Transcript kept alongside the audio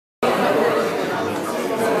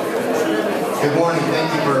Good morning.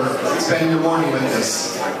 Thank you for spending your morning with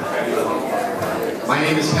us. My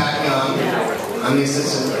name is Pat Young. I'm the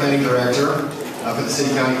Assistant Planning Director for the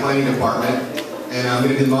City County Planning Department, and I'm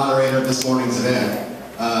going to be the moderator of this morning's event.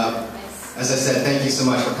 As I said, thank you so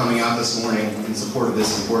much for coming out this morning in support of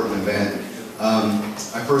this important event.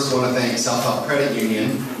 I first want to thank Self-Help Credit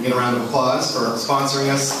Union. Get a round of applause for sponsoring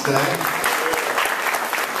us today.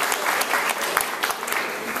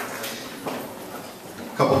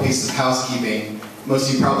 Couple pieces of housekeeping. Most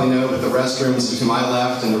of you probably know that the restrooms are to my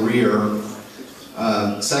left and the rear.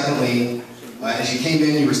 Secondly, as you came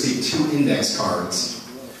in, you received 2 index cards,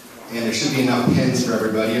 and there should be enough pens for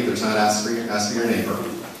everybody. If there's not, ask for your neighbor.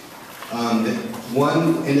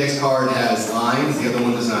 One index card has lines, the other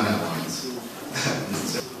one does not have lines.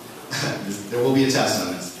 There will be a test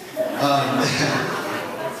on this.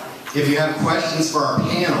 If you have questions for our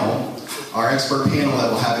panel, our expert panel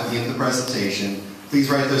that we'll have at the end of the presentation, please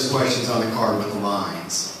write those questions on the card with the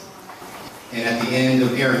lines. And at the end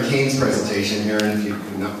of Aaron Kane's presentation, Aaron, if you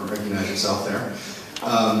do not recognize yourself there,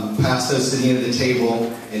 pass those to the end of the table,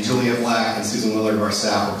 and Julia Black and Susan Willard of our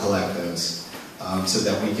staff will collect those so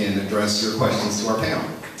that we can address your questions to our panel.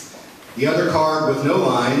 The other card with no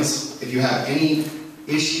lines, if you have any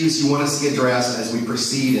issues you want us to address as we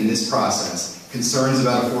proceed in this process, concerns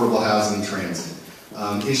about affordable housing and transit,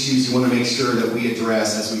 issues you want to make sure that we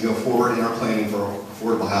address as we go forward in our planning for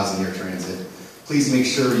affordable housing near transit, please make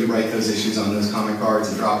sure you write those issues on those comment cards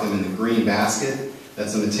and drop them in the green basket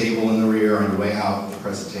that's on the table in the rear on your way out of the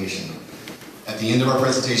presentation. At the end of our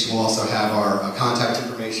presentation, we'll also have our contact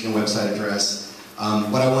information and website address.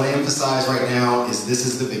 What I want to emphasize right now is this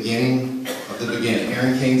is the beginning of the beginning.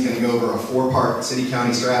 Aaron Kane's going to go over a 4-part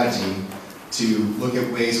city-county strategy to look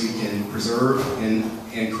at ways we can preserve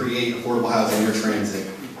and create affordable housing near transit.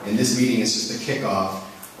 And this meeting is just a kickoff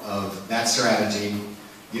of that strategy,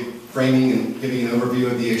 framing and giving an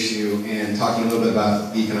overview of the issue and talking a little bit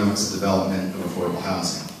about the economics of development of affordable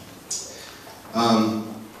housing.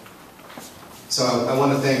 So I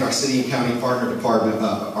want to thank our city and county partner department,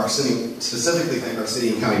 specifically thank our city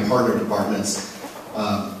and county partner departments,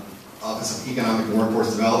 Office of Economic and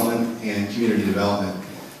Workforce Development and Community Development.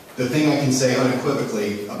 The thing I can say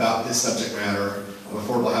unequivocally about this subject matter of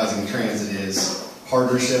affordable housing and transit is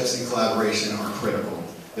partnerships and collaboration are critical.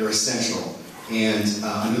 They're essential. And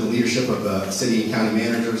under the leadership of the city and county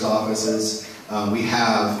managers' offices, we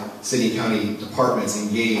have city and county departments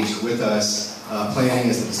engaged with us. Planning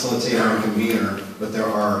is the facilitator and convener, but there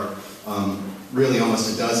are really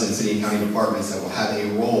almost a dozen city and county departments that will have a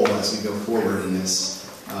role as we go forward in this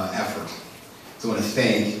effort. So I want to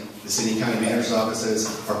thank the city and county managers' offices,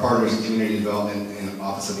 our partners in community development, and the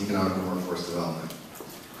Office of Economic and Workforce Development.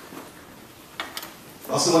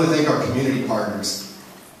 I also want to thank our community partners.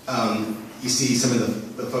 You see some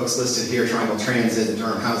of the folks listed here: Triangle Transit, the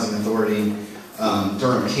Durham Housing Authority,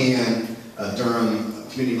 Durham CAN, Durham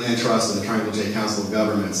Community Land Trust, and the Triangle J Council of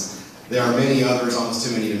Governments. There are many others, almost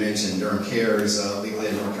too many to mention. Durham Cares, Legal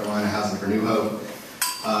Aid of North Carolina, Housing for New Hope.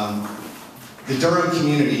 The Durham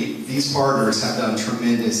community, these partners have done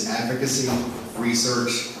tremendous advocacy,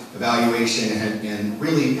 research, evaluation, and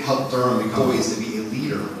really helped Durham become poised to be a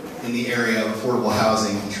leader in the area of affordable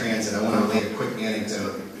housing and transit. I want to relate a quick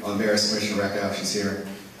anecdote on Barris Commissioner Reckow. She's here.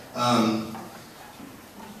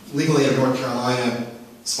 Legal Aid of North Carolina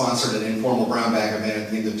sponsored an informal brown bag event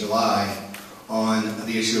at the end of July on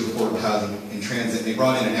the issue of affordable housing and transit. They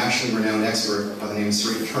brought in a nationally renowned expert by the name of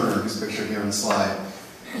Sarita Turner, who's pictured here on the slide.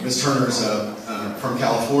 Ms. Turner's from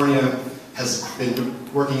California, has been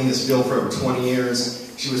working in this field for over 20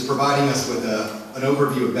 years. She was providing us with an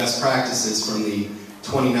overview of best practices from the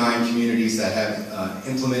 29 communities that have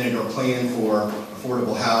implemented or planned for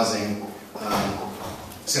affordable housing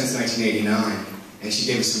since 1989. And she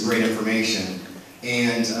gave us some great information.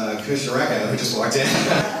 And Commissioner Reckow, who just walked in,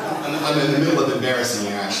 I'm in the middle of embarrassing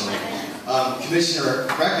you actually. Commissioner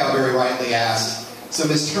Reckow very rightly asked, so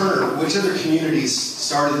Ms. Turner, which other communities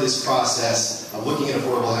started this process of looking at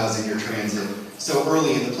affordable housing near transit so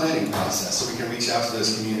early in the planning process, so we can reach out to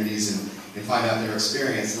those communities and find out their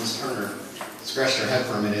experience? And Ms. Turner scratched her head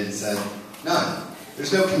for a minute and said, none.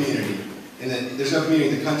 There's no community. And there's no community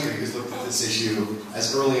in the country who's looked at this issue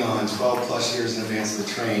as early on, 12 plus years in advance of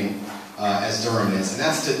the train, as Durham is. And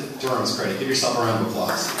that's to Durham's credit. Give yourself a round of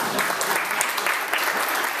applause.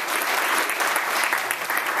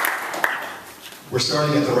 We're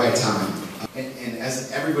starting at the right time. And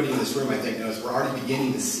as everybody in this room, I think, knows, we're already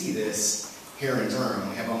beginning to see this here in Durham.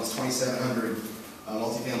 We have almost 2,700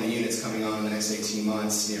 multifamily units coming on in the next 18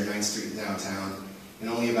 months near 9th Street downtown. And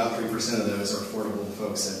only about 3% of those are affordable to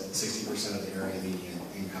folks at 60% of the area median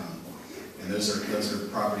income. And and those are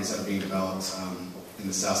properties that are being developed in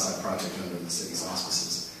the Southside project under the city's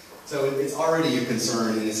auspices. So it's already a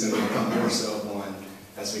concern, and it's going to become more so one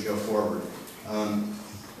as we go forward.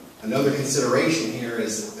 Another consideration here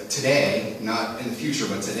is that today, not in the future,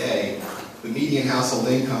 but today, the median household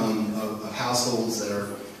income of households that are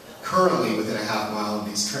currently within a half mile of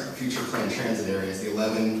these future planned transit areas, the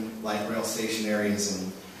 11 light rail station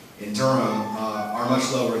areas in Durham, are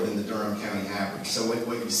much lower than the Durham County average. So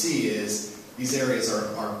what you see is these areas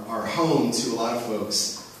are home to a lot of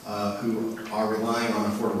folks who are relying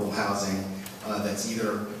on affordable housing that's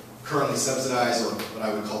either currently subsidized or what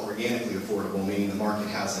I would call organically affordable, meaning the market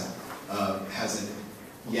hasn't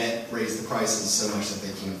yet raised the prices so much that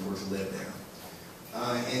they can't afford to live there.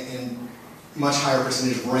 And much higher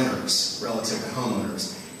percentage of renters relative to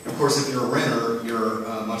homeowners. Of course, if you're a renter, you're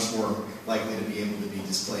much more likely to be able to be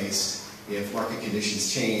displaced if market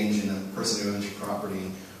conditions change and the person who owns your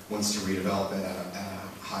property wants to redevelop it at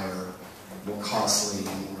a higher, more costly,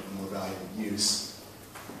 and more valuable use.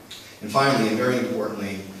 And finally, and very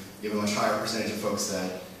importantly, you have a much higher percentage of folks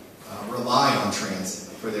that rely on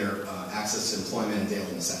transit for their access to employment and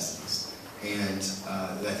daily necessities. And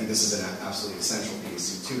I think this is an absolutely essential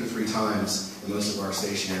piece. 2 to 3 times in most of our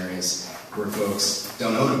station areas where folks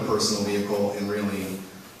don't own a personal vehicle and really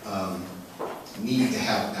need to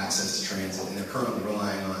have access to transit, and they're currently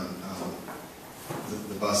relying on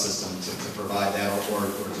the bus system to provide that, or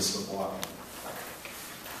just with walking.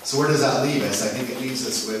 So where does that leave us? I think it leaves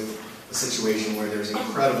us with a situation where there's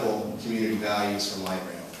incredible community values from light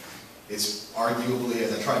rail. It's arguably,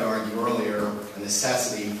 as I tried to argue earlier, a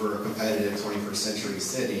necessity for a competitive 21st century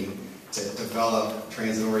city to develop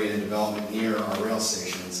transit-oriented development near our rail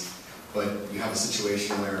stations. But you have a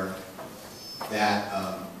situation where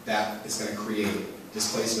that is going to create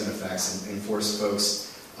displacement effects and force folks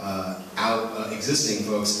out, existing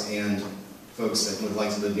folks and folks that would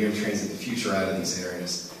like to live near transit in the future out of these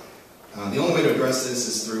areas. The only way to address this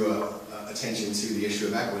is through attention to the issue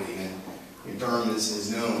of equity. And Durham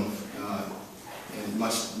is known, and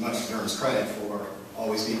much to Durham's credit, for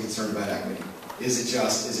always being concerned about equity. Is it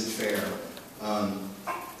just? Is it fair?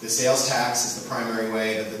 The sales tax is the primary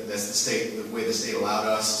way that the state allowed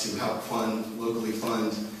us to help locally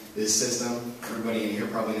fund this system. Everybody in here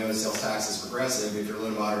probably knows sales tax is progressive. If you're low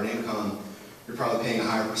to moderate income, you're probably paying a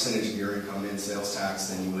higher percentage of your income in sales tax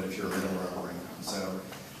than you would if you're middle or upper income. So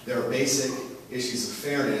there are basic issues of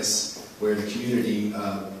fairness where the community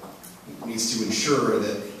needs to ensure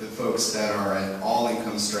that the folks that are at all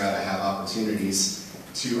income strata have opportunities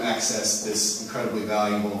to access this incredibly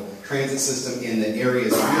valuable transit system in the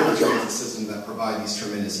areas near the transit system that provide these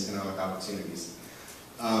tremendous economic opportunities.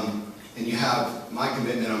 And you have my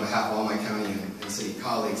commitment on behalf of all my county and city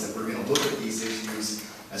colleagues that we're going to look at these issues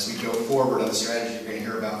as we go forward on the strategy you're going to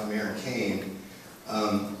hear about from Aaron Kane,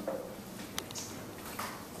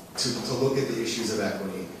 to look at the issues of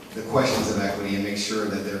equity, the questions of equity, and make sure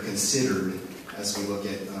that they're considered as we look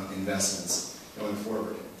at investments going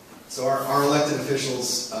forward. So our elected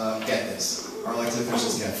officials get this. Our elected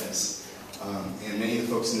officials get this. And many of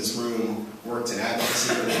the folks in this room worked in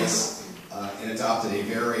advocacy for this and adopted a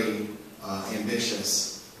very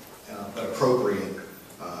ambitious but appropriate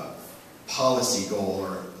policy goal.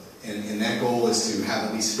 And that goal is to have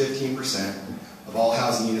at least 15% of all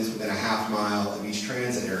housing units within a half mile of each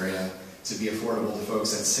transit area to be affordable to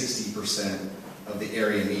folks at 60% of the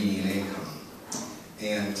area median income.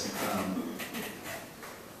 And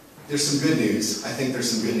there's some good news. I think there's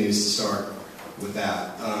some good news to start with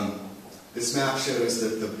that. This map shows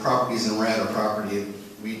that the properties in red are property,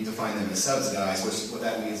 we define them as subsidized, which what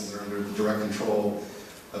that means is they're under the direct control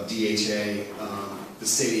of DHA, the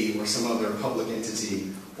city, or some other public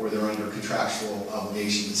entity, or they're under contractual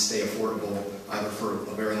obligation to stay affordable either for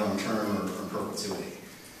a very long term or perpetuity.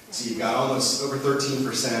 So you've got almost over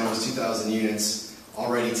 13%, almost 2,000 units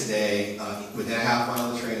already today within a half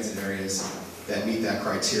mile of transit areas that meet that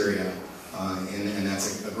criteria, and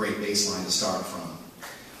that's a great baseline to start from.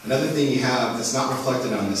 Another thing you have that's not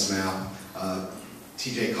reflected on this map,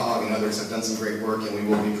 TJ Cogg and others have done some great work, and we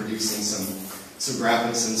will be producing some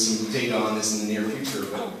graphics and some data on this in the near future,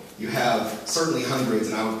 but you have certainly hundreds,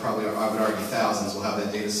 and I would argue thousands, we'll have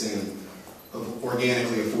that data soon, of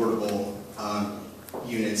organically affordable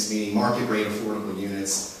units, meaning market rate affordable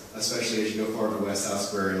units, especially as you go farther west, South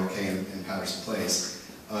Square, and MLK, and Patterson Place,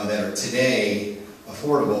 that are today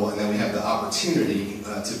affordable, and then we have the opportunity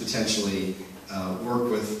to potentially work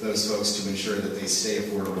with those folks to ensure that they stay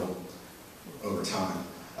affordable over time.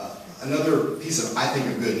 Another piece of, I think,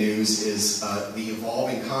 of good news is the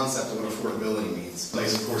evolving concept of what affordability means.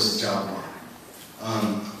 Place, of course, is job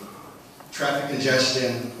one. Traffic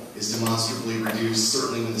congestion is demonstrably reduced,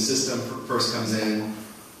 certainly when the system first comes in.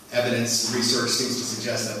 Evidence, research seems to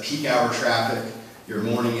suggest that peak hour traffic, your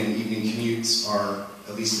morning and evening commutes are,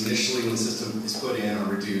 at least initially when the system is put in, are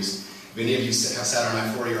reduced. If any of you have sat on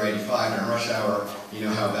I-40 or 85 during rush hour, you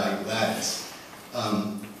know how valuable that is.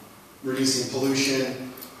 Reducing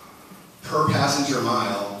pollution per passenger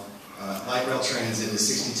mile, light rail transit is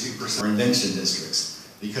 62% invention districts,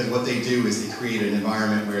 because what they do is they create an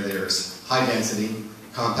environment where there's high density,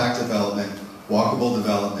 compact development, walkable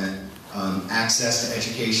development, access to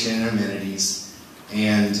education and amenities,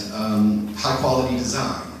 and high quality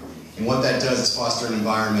design. And what that does is foster an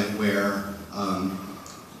environment where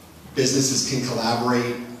businesses can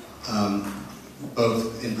collaborate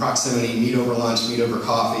both in proximity, meet over lunch, meet over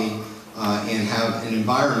coffee, and have an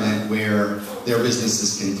environment where their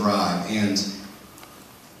businesses can thrive. And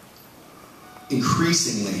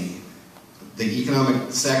increasingly, the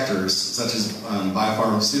economic sectors, such as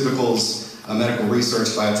biopharmaceuticals, medical research,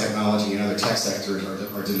 biotechnology, and other tech sectors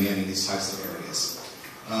are demanding these types of areas.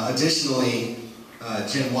 Additionally,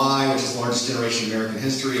 Gen Y, which is the largest generation in American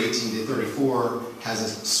history, 18 to 34, has a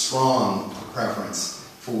strong preference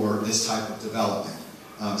for this type of development.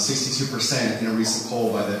 62% in a recent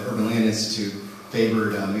poll by the Urban Land Institute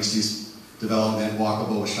favored mixed-use development,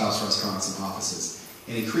 walkable with shops, restaurants, and offices.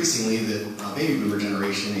 And increasingly, the baby boomer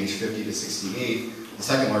generation, age 50 to 68, the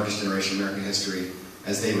second largest generation in American history,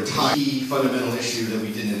 as they retire, key fundamental issue that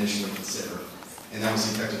we didn't initially consider, and that was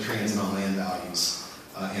the effect of transit on land values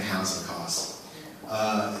and housing costs.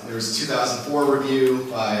 There was a 2004 review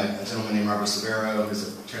by a gentleman named Robert Severo, who's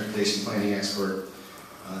a transportation planning expert,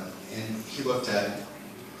 and he looked at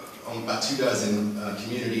about 24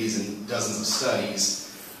 communities and dozens of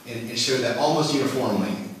studies, and it showed that almost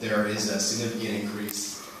uniformly there is a significant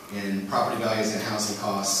increase in property values and housing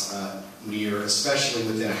costs especially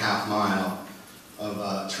within a half mile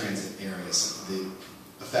of transit areas. The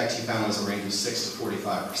effect he found was a range of 6 to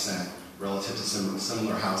 45% relative to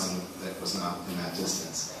similar housing that was not within that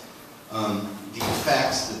distance. The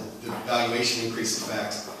effect, the valuation increase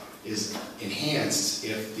effect, is enhanced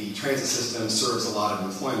if the transit system serves a lot of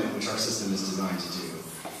employment, which our system is designed to do.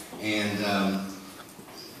 And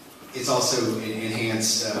it's also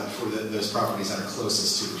enhanced for those properties that are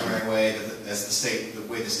closest to the dragway. That's the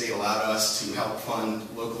way the state allowed us to help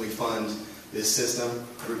locally fund this system.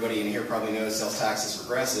 Everybody in here probably knows sales tax is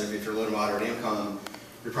regressive. If you're low to moderate income,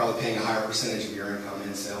 you're probably paying a higher percentage of your income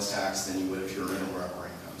in sales tax than you would if you're middle or upper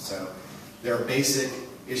income. So there are basic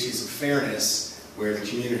issues of fairness where the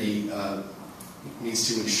community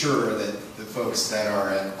needs to ensure that the folks that are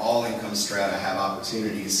at all income strata have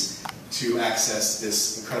opportunities to access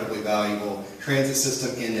this incredibly valuable transit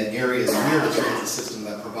system in the areas near the transit system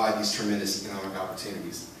that provide these tremendous economic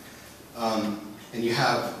opportunities. And you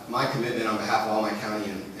have my commitment on behalf of all my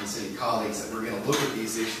county and city colleagues that we're going to look at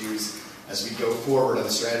these issues as we go forward on the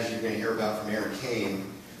strategy you're going to hear about from Aaron Kane,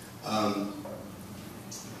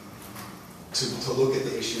 to look at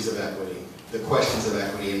the issues of equity, the questions of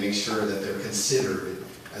equity, and make sure that they're considered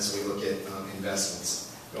as we look at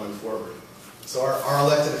investments going forward. So our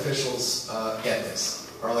elected officials get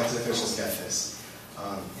this. Our elected officials get this.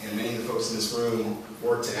 And many of the folks in this room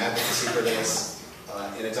worked in advocacy for this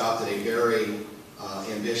and adopted a very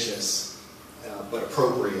ambitious but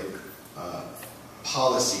appropriate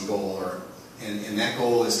policy goal, and that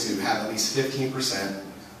goal is to have at least 15%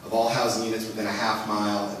 of all housing units within a half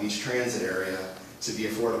mile of each transit area to be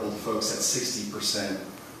affordable to folks at 60%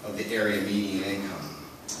 of the area median income.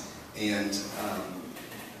 And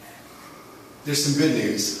there's some good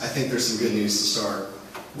news. I think there's some good news to start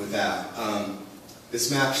with that.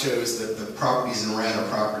 This map shows that the properties in red are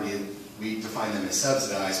property, we define them as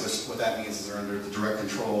subsidized, which what that means is they're under the direct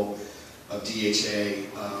control of DHA,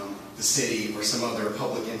 the city, or some other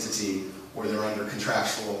public entity, or they're under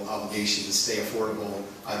contractual obligation to stay affordable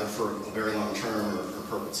either for a very long term or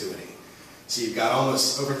for perpetuity. So you've got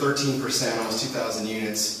almost over 13%, almost 2,000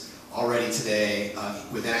 units already today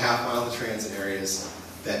within a half mile of the transit areas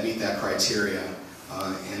that meet that criteria,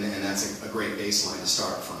 and that's a great baseline to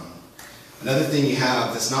start from. Another thing you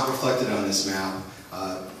have that's not reflected on this map,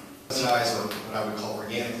 subsidized, or what I would call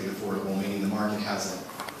organically affordable, meaning the market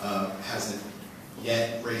hasn't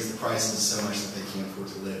yet raised the prices so much that they can't afford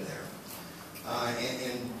to live there.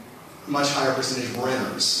 And much higher percentage of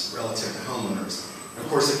renters relative to homeowners. And of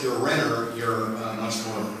course, if you're a renter, you're much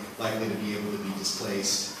more likely to be able to be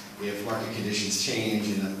displaced if market conditions change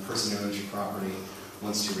and the person who owns your property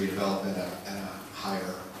wants to redevelop it at a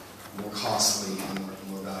higher, more costly, and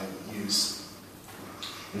more valuable use.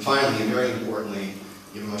 And finally, and very importantly,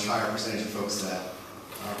 you have a much higher percentage of folks that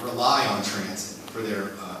rely on transit for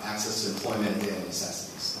their access to employment and daily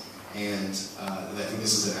necessities.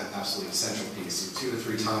 this is an absolutely essential piece. So 2 to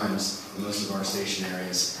 3 times in most of our station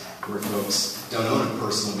areas where folks don't own a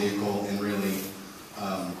personal vehicle and really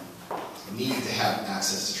need to have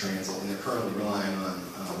access to transit, and they're currently relying on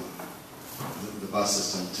the bus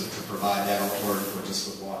system to provide that or just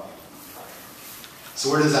with walking. So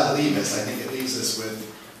where does that leave us? I think it leaves us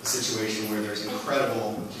with a situation where there's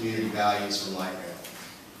incredible community values from light rail.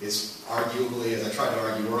 It's arguably, as I tried to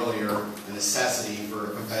argue earlier, a necessity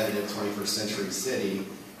for a competitive 21st century city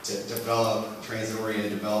to develop transit-oriented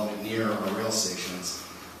development near our rail stations.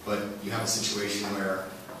 But you have a situation where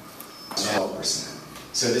 12%.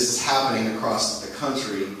 So this is happening across the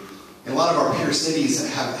country. And a lot of our peer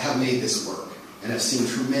cities have made this work and have seen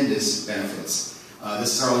tremendous benefits.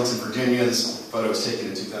 This is Arlington, Virginia. This photo was taken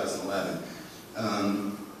in 2011.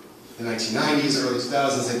 The 1990s, early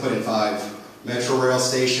 2000s, they put in 5 metro rail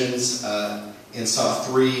stations and saw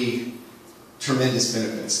 3 tremendous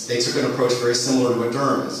benefits. They took an approach very similar to what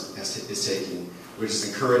Durham is taking, which is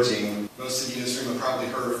encouraging. Most of you in this room have probably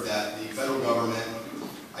heard that the federal government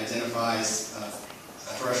identifies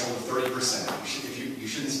a threshold of 30%. You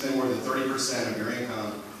shouldn't spend more than 30% of your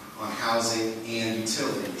income on housing and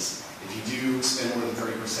utilities. If you do spend more than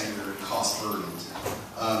 30%, you're cost burdened.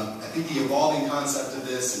 I think the evolving concept of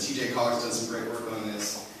this, and TJ Cogg's done some great work on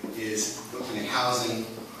this, is looking at housing,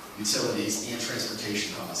 utilities, and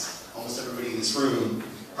transportation costs. Almost everybody in this room,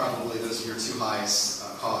 probably those are your 2 highest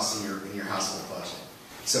costs in your household budget.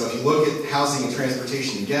 So if you look at housing and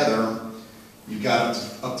transportation together, you've got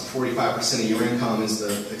up to 45% of your income is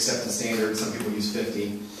the acceptance standard. Some people use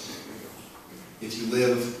 50. If you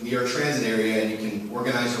live near a transit area and you can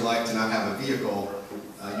organize your life to not have a vehicle,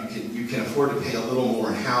 you can afford to pay a little more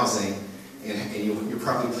in housing, and you're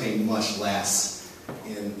probably paying much less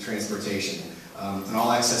in transportation. An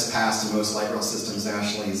all-access pass to most light rail systems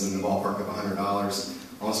nationally is in the ballpark of $100.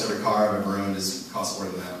 Almost every car I've ever owned costs more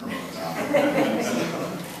than that per month.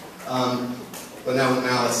 But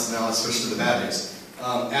now let's switch to the bad news.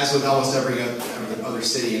 As with almost every other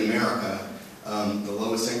city in America, the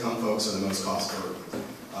lowest income folks are the most cost burdened,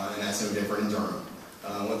 and that's no different in Durham.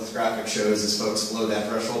 What this graphic shows is folks below that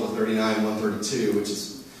threshold of 39,132, which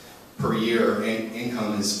is per year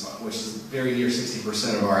income, which is very near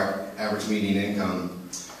 60% of our average median income,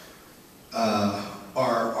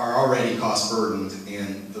 are already cost burdened,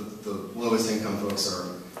 and the lowest income folks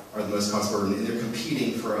are the most cost burdened, and they're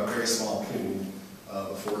competing for a very small pool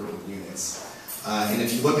of affordable units. And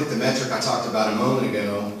if you look at the metric I talked about a moment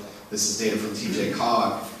ago, this is data from TJ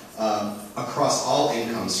Cogg, across all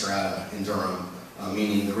income strata in Durham,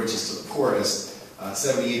 meaning the richest to the poorest,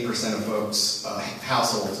 78% of folks,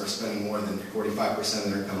 households, are spending more than 45%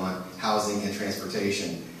 of their income on housing and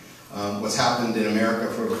transportation. What's happened in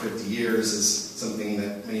America for over 50 years is something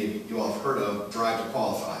that many of you all have heard of, drive to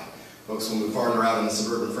qualify. Folks will move farther out in the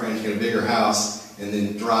suburban fringe, get a bigger house, and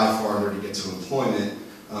then drive farther to get to employment.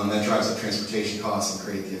 That drives up transportation costs and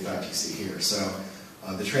create the effect you see here. So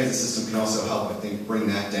the transit system can also help, I think, bring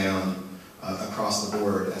that down across the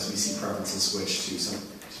board as we see preferences switch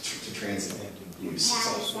to transit use. Now,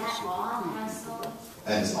 is that all households?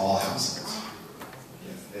 That is all households.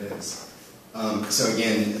 Yeah, it is. So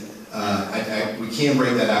again, we can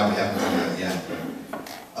break that out. We haven't done that yet.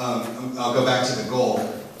 I'll go back to the goal.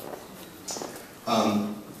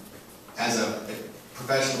 As a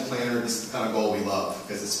professional planner, this is the kind of goal we love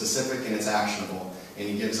because it's specific and it's actionable, and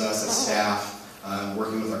it gives us as staff,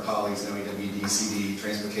 working with our colleagues in OEWD, CD,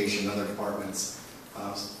 transportation, and other departments,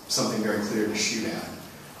 something very clear to shoot at.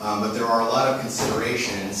 But there are a lot of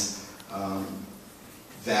considerations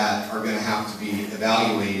that are going to have to be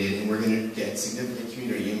evaluated, and we're going to get significant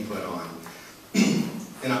community input on.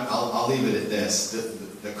 And I'll leave it at this.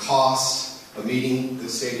 The cost of meeting the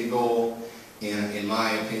stated goal, and in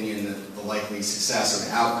my opinion, the likely success or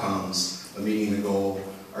the outcomes of meeting the goal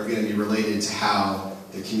are going to be related to how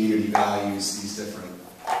the community values these different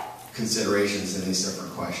considerations and these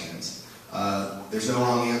different questions. There's no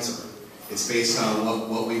wrong answer. It's based on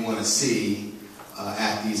what we want to see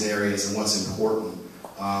at these areas and what's important.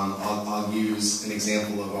 I'll use an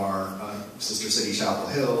example of our sister city, Chapel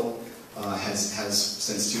Hill, has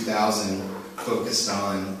since 2000 focused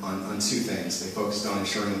on 2 things. They focused on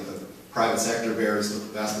ensuring that the private sector bears the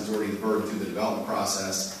vast majority of the burden through the development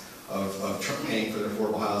process of paying for their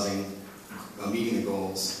affordable housing, meeting the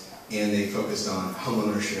goals, and they focused on home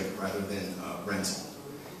ownership rather than rental.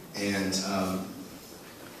 And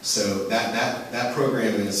so that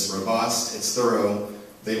program is robust, it's thorough.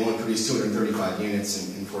 They've only produced 235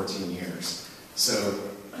 units in 14 years. So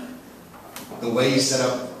the way you set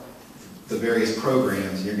up the various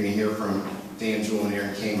programs, and you're going to hear from Dan, Jewel, and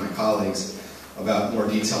Aaron Kane, my colleagues, about more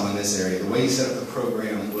detail in this area. The way you set up the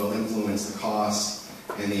program will influence the cost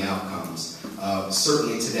and the outcomes.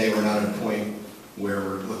 Certainly today we're not at a point where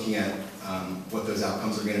we're looking at what those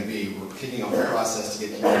outcomes are going to be. We're kicking off the process to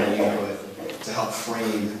get community input to help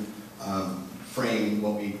frame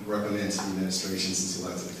what we recommend to the administrations and to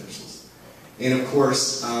elected officials. And of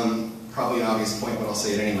course, probably an obvious point, but I'll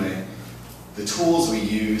say it anyway, the tools we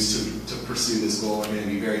use to pursue this goal are going to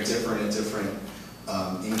be very different at different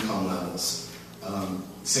income levels.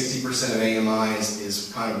 60% of AMI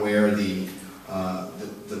is kind of where the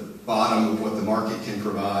bottom of what the market can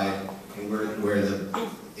provide, and where the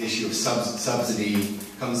issue of subsidy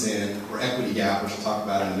comes in, or equity gap, which we'll talk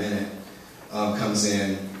about in a minute, comes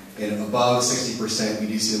in. And above 60%, we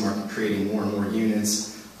do see the market creating more and more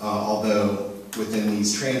units, although within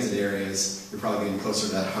these transit areas, you're probably getting closer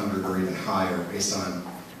to that 100 or even higher based on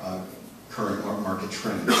current market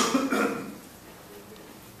trends.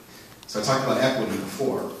 So I talked about equity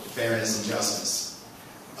before, fairness and justice.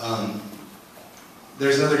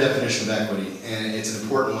 There's another definition of equity, and it's an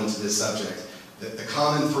important one to this subject. The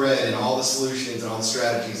common thread in all the solutions and all the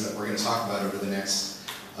strategies that we're going to talk about over the next,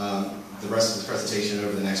 the rest of this presentation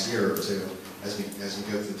over the next year or two, as we go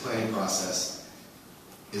through the planning process,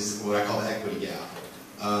 is what I call the equity gap.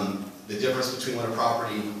 The difference between what a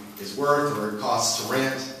property is worth or it costs to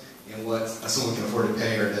rent and what someone can afford to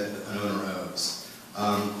pay or that an owner owes.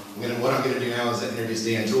 What I'm going to do now is introduce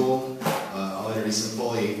Dan Jewell. I'll introduce him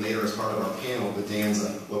fully later as part of our panel, but Dan's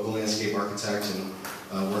a local landscape architect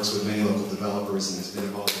and works with many local developers and has been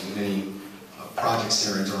involved in many projects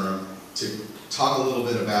here in Durham to talk a little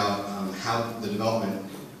bit about how the development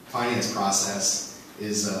finance process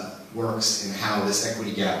works and how this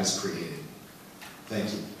equity gap is created.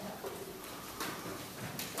 Thank you.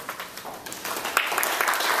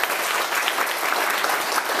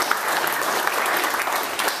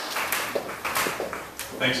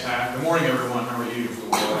 Thanks, Pat. Good morning, everyone. How are you?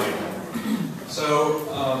 So,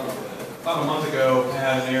 about a month ago,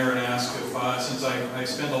 Pat and Aaron asked if, since I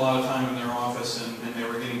spent a lot of time in their office and they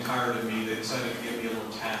were getting tired of me, they decided to give me a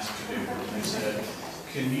little task to do. And they said,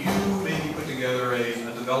 can you maybe put together a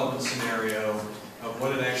development scenario of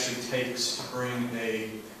what it actually takes to bring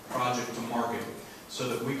a project to market so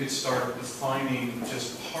that we could start defining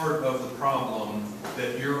just part of the problem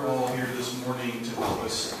that you're all here this morning to help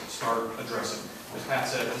us start addressing. As Pat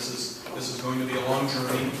said, this is going to be a long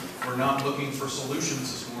journey. We're not looking for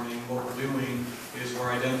solutions this morning. What we're doing is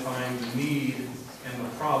we're identifying the need and the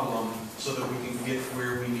problem so that we can get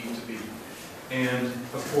where we need to be. And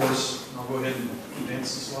of course, I'll go ahead and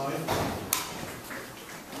advance the slide.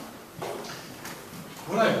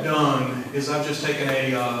 What I've done is I've just taken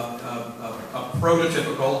a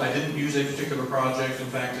prototypical. I didn't use a particular project. In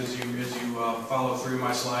fact, as you follow through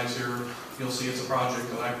my slides here, you'll see it's a project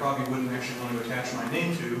that I probably wouldn't actually want to attach my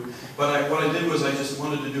name to. But what I did was I just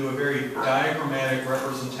wanted to do a very diagrammatic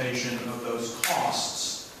representation of those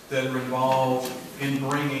costs that are involved in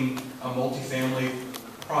bringing a multifamily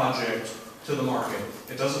project to the market.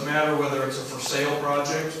 It doesn't matter whether it's a for sale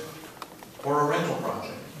project or a rental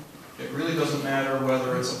project. It really doesn't matter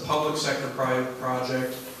whether it's a public sector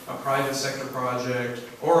project, a private sector project,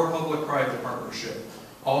 or a public-private partnership.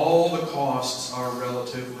 All the costs are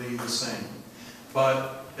relatively the same.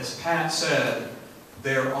 But as Pat said,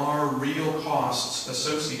 there are real costs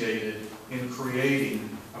associated in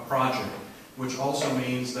creating a project, which also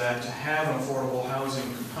means that to have an affordable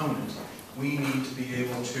housing component, we need to be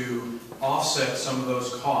able to offset some of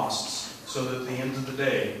those costs so that at the end of the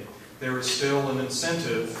day, there is still an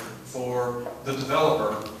incentive for the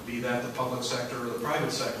developer, be that the public sector or the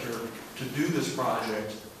private sector, to do this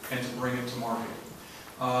project and to bring it to market.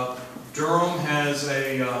 Durham has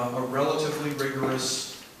a relatively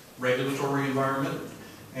rigorous regulatory environment,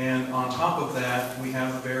 and on top of that, we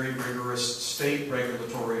have a very rigorous state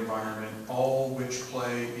regulatory environment, all which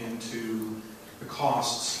play into the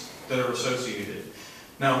costs that are associated.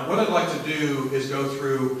 Now, what I'd like to do is go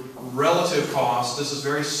through relative costs. This is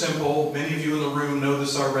very simple. Many of you in the room know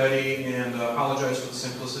this already, and apologize for the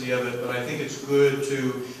simplicity of it, but I think it's good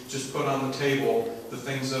to just put on the table the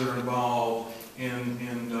things that are involved in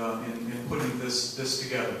putting this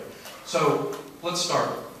together. So, let's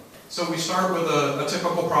start. So we start with a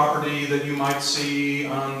typical property that you might see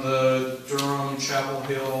on the Durham, Chapel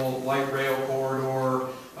Hill, light rail corridor,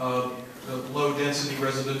 low-density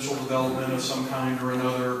residential development of some kind or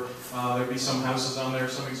another. There'd be some houses on there,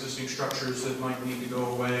 some existing structures that might need to go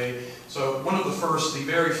away. So one of the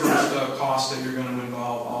very first costs that you're going to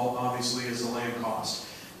involve, obviously, is the land cost.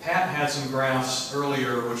 Pat had some graphs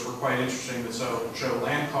earlier which were quite interesting that show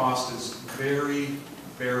land cost is very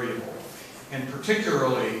variable. And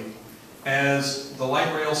particularly as the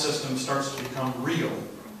light rail system starts to become real,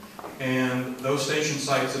 and those station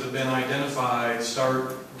sites that have been identified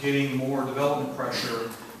start getting more development pressure,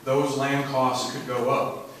 those land costs could go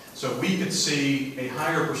up. So we could see a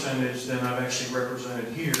higher percentage than I've actually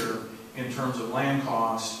represented here in terms of land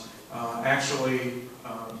cost actually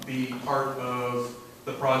be part of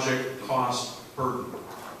the project cost burden.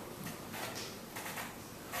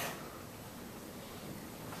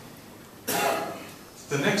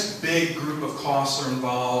 The next big group of costs are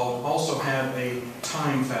involved also have a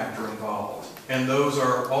time factor involved. And those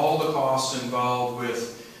are all the costs involved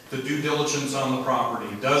with the due diligence on the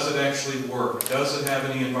property. Does it actually work? Does it have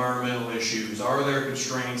any environmental issues? Are there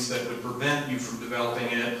constraints that would prevent you from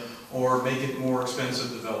developing it or make it more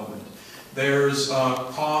expensive development? There's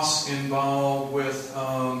costs involved with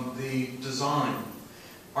the design,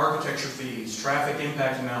 architecture fees, traffic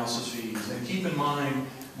impact analysis fees. And keep in mind,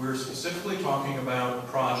 we're specifically talking about a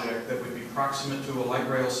project that would be proximate to a light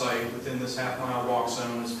rail site within this half-mile walk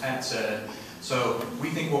zone, as Pat said. So we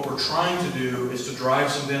think what we're trying to do is to drive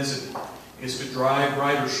some density, is to drive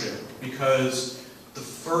ridership, because the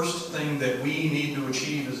first thing that we need to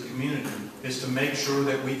achieve as a community is to make sure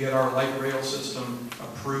that we get our light rail system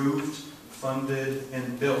approved, funded,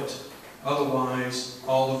 and built. Otherwise,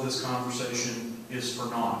 all of this conversation is for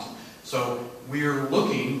naught. So we are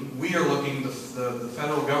looking, the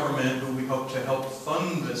federal government, who we hope to help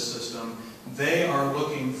fund this system, they are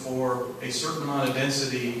looking for a certain amount of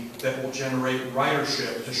density that will generate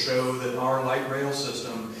ridership to show that our light rail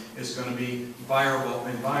system is going to be viable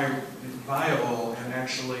and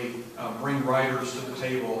actually bring riders to the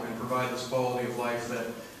table and provide this quality of life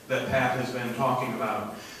that Pat has been talking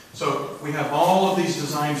about. So we have all of these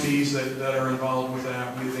design fees that are involved with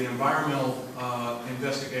that, with the environmental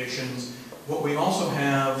investigations. What we also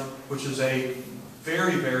have, which is a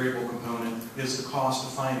very variable component, is the cost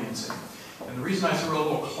of financing. And the reason I threw a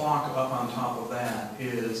little clock up on top of that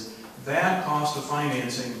is that cost of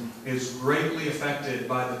financing is greatly affected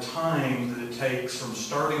by the time that it takes from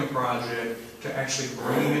starting a project to actually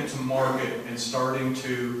bringing it to market and starting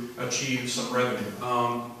to achieve some revenue.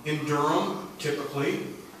 In Durham, typically,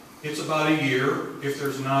 it's about a year if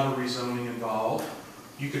there's not a rezoning involved.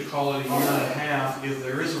 You could call it a year and a half if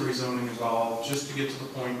there is a rezoning involved, just to get to the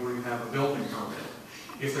point where you have a building permit.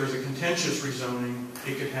 If there's a contentious rezoning,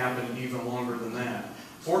 it could happen even longer than that.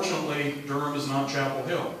 Fortunately, Durham is not Chapel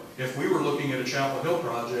Hill. If we were looking at a Chapel Hill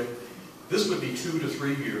project, this would be 2 to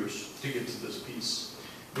 3 years to get to this piece,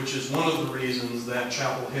 which is one of the reasons that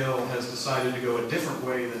Chapel Hill has decided to go a different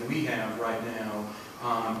way than we have right now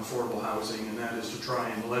on affordable housing, and that is to try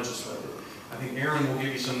and legislate it. I think Aaron will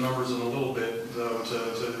give you some numbers in a little bit, though,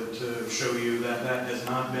 to show you that that has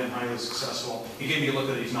not been highly successful. He gave me a look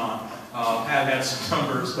that he's not. Pat had some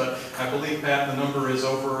numbers, but I believe, Pat, the number is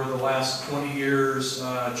over the last 20 years,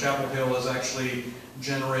 Chapel Hill has actually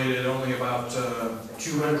generated only about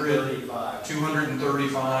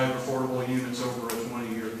 235 affordable units over a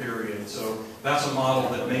 20-year period. So that's a model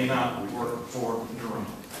that may not work for Durham.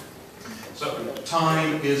 So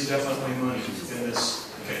time is definitely money in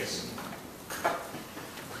this case.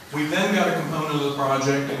 We've then got a component of the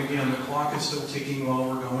project, and again, the clock is still ticking while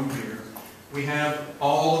we're going here. We have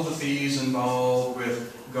all of the fees involved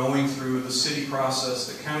with going through the city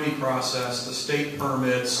process, the county process, the state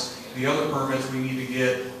permits, the other permits we need to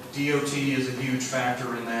get. DOT is a huge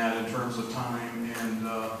factor in that in terms of time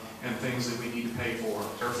and things that we need to pay for.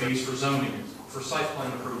 There are fees for zoning, for site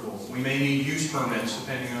plan approval. We may need use permits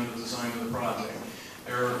depending on the design of the project.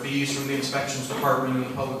 There are fees from the inspections department and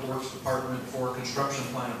the public works department for construction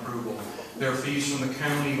plan approval. There are fees from the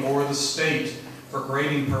county or the state for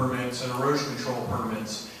grading permits and erosion control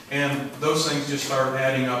permits. And those things just start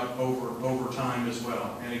adding up over time as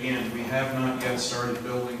well. And again, we have not yet started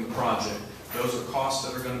building the project. Those are costs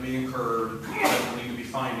that are going to be incurred that will need to be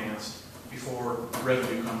financed before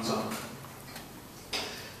revenue comes up.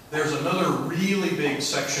 There's another really big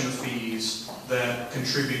section of fees that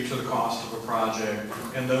contribute to the cost of a project,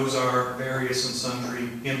 and those are various and sundry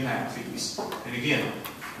impact fees. And again,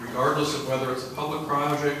 regardless of whether it's a public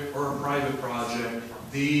project or a private project,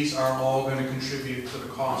 these are all going to contribute to the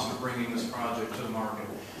cost of bringing this project to the market.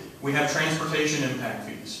 We have transportation impact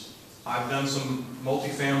fees. I've done some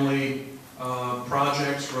multifamily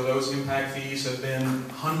projects where those impact fees have been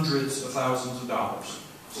hundreds of thousands of dollars.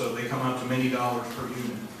 So they come out to many dollars per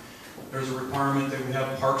unit. There's a requirement that we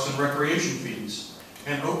have parks and recreation fees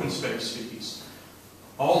and open space fees.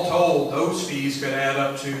 All told, those fees could add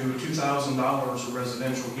up to $2,000 a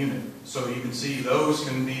residential unit. So you can see those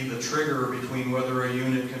can be the trigger between whether a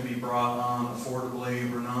unit can be brought on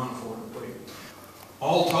affordably or non-affordably.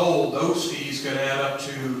 All told, those fees could add up to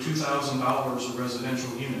 $2,000 a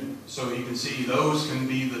residential unit. So you can see those can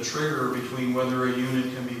be the trigger between whether a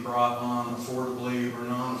unit can be brought on affordably or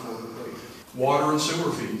non-affordably. Water and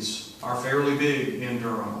sewer fees are fairly big in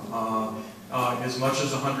Durham. As much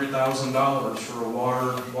as $100,000 for a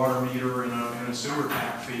water meter and a sewer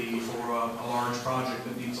tap fee for a large project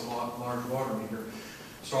that needs a large water meter.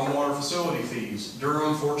 Stormwater facility fees.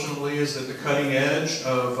 Durham, fortunately, is at the cutting edge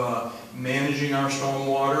of managing our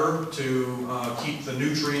stormwater to keep the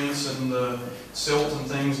nutrients and the silt and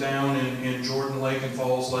things down in Jordan Lake and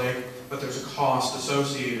Falls Lake, but there's a cost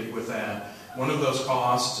associated with that. One of those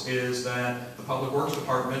costs is that the Public Works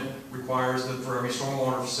Department requires that for every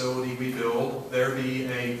stormwater facility we build, there be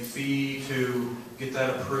a fee to get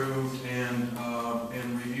that approved and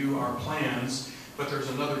review our plans. But there's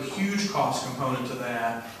another huge cost component to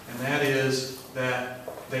that, and that is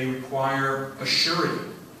that they require a surety.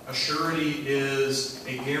 A surety is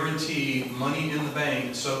a guarantee, money in the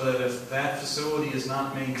bank, so that if that facility is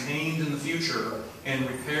not maintained in the future and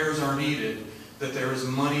repairs are needed, that there is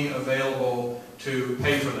money available to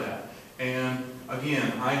pay for that. And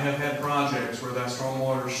again, I have had projects where that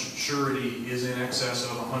stormwater surety is in excess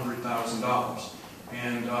of $100,000.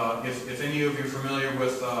 And if any of you are familiar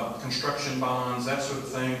with construction bonds, that sort of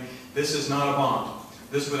thing, this is not a bond.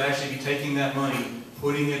 This would actually be taking that money,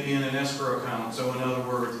 putting it in an escrow account. So in other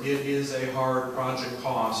words, it is a hard project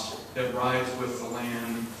cost that rides with the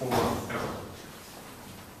land forever.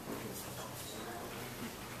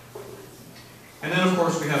 And then of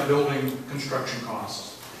course we have building construction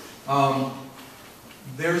costs.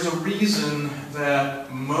 There's a reason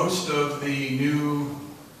that most of the new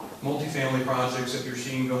multifamily projects that you're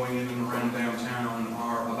seeing going in and around downtown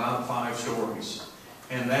are about 5 stories.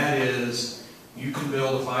 And that is, you can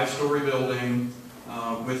build a 5-story building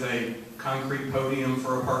with a concrete podium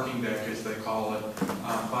for a parking deck, as they call it,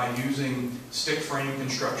 by using stick frame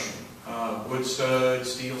construction. Wood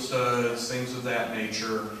studs, steel studs, things of that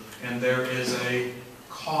nature. And there is a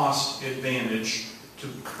cost advantage to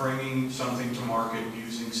bringing something to market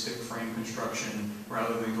using stick frame construction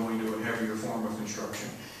rather than going to a heavier form of construction.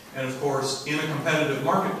 And of course, in a competitive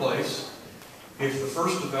marketplace, if the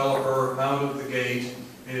first developer out of the gate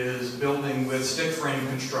is building with stick frame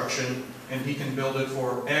construction and he can build it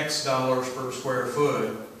for X dollars per square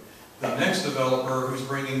foot, the next developer who's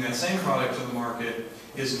bringing that same product to the market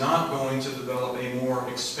is not going to develop a more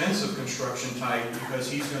expensive construction type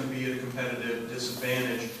because he's going to be at a competitive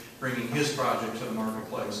disadvantage bringing his project to the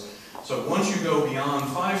marketplace. So once you go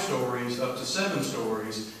beyond 5 stories up to 7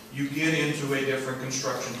 stories, you get into a different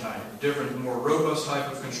construction type, different, more robust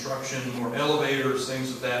type of construction, more elevators,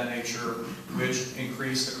 things of that nature, which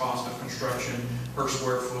increase the cost of construction per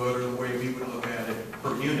square foot or the way we would look at it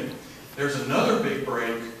per unit. There's another big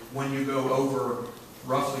break when you go over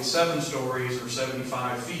roughly 7 stories or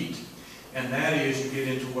 75 feet, and that is you get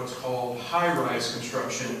into what's called high-rise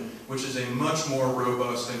construction, which is a much more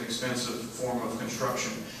robust and expensive form of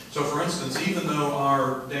construction. So for instance, even though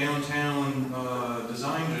our downtown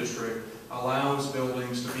design district allows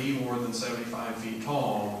buildings to be more than 75 feet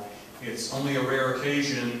tall, it's only a rare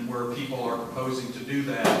occasion where people are proposing to do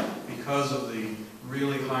that because of the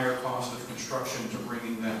really higher cost of construction to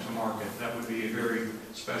bringing that to market. That would be a very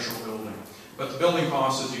special building. But the building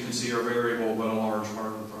costs, as you can see, are variable, but a large part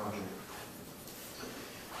of the project.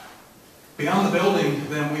 Beyond the building,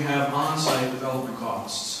 then we have on-site development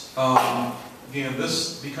costs. Again,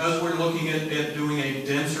 because we're looking at doing a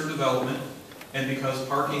denser development, and because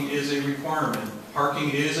parking is a requirement, parking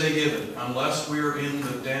is a given. Unless we're in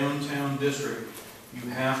the downtown district, you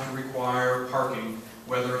have to require parking.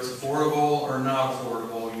 Whether it's affordable or not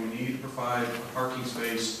affordable, you need to provide a parking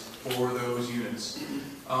space for those units.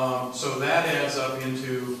 So that adds up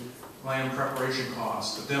into land preparation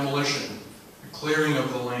costs, the demolition, the clearing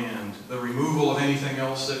of the land, the removal of anything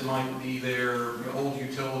else that might be there, old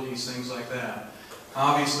utilities, things like that.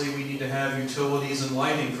 Obviously, we need to have utilities and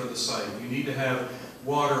lighting for the site. You need to have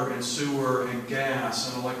water and sewer and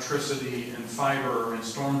gas and electricity and fiber and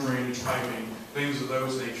storm drainage piping, things of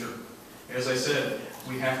those nature. As I said,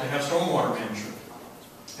 we have to have stormwater management.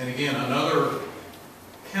 And again, another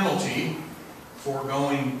penalty for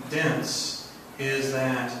going dense is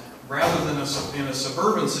that rather than in a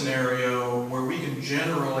suburban scenario where we can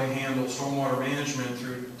generally handle stormwater management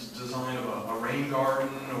through design of a rain garden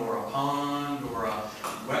or a pond or a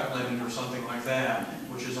wetland or something like that,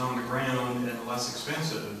 which is on the ground and less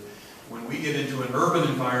expensive, when we get into an urban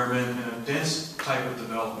environment and a dense type of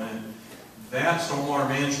development, that stormwater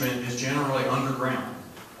management is generally underground.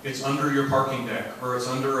 It's under your parking deck, or it's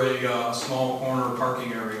under a small corner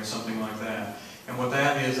parking area, something like that. And what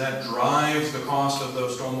that is, that drives the cost of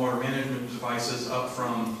those stormwater management devices up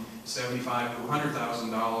from $75,000 to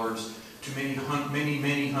 $100,000 to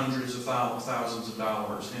many hundreds of thousands of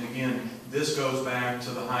dollars. And again, this goes back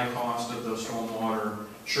to the high cost of those stormwater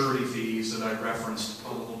surety fees that I referenced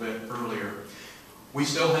a little bit earlier. We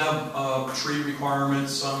still have tree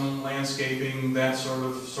requirements, some landscaping, that sort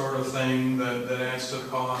of thing that adds to the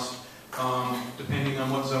cost. Depending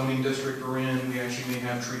on what zoning district we're in, we actually may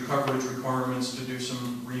have tree coverage requirements to do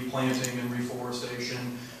some replanting and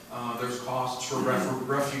reforestation. There's costs for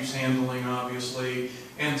refuse handling, obviously,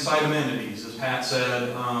 and site amenities, as Pat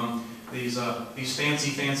said. These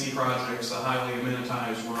fancy projects, the highly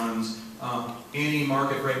amenitized ones. Any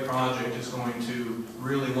market rate project is going to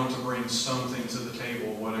really want to bring something to the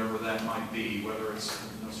table, whatever that might be, whether it's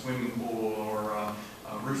a swimming pool or a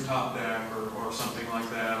rooftop deck or something like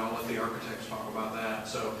that. I'll let the architects talk about that.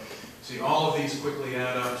 So, see, all of these quickly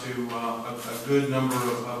add up to a good number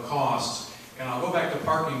of costs. And I'll go back to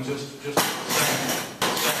parking just a second.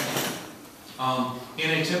 In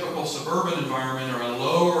a typical suburban environment or a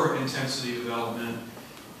lower intensity development,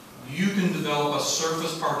 you can develop a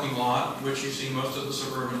surface parking lot, which you see most of the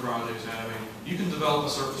suburban projects having. You can develop a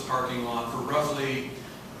surface parking lot for roughly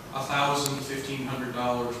 $1,000 to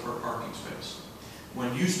 $1,500 per parking space.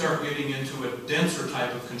 When you start getting into a denser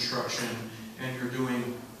type of construction and you're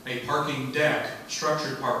doing a parking deck,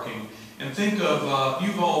 structured parking, and think of,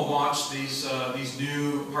 you've all watched these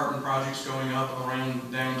new apartment projects going up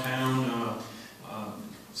around downtown,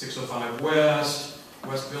 605 West,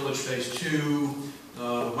 West Village Phase 2,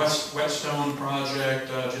 Whetstone project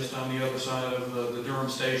just on the other side of the Durham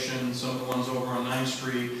station, some of the ones over on 9th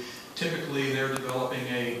Street. Typically they're developing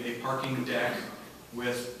a parking deck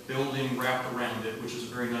with building wrapped around it, which is a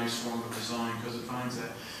very nice form of design because it finds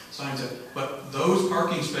that. But those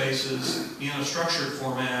parking spaces in a structured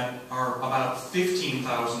format are about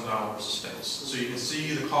 $15,000 a space. So you can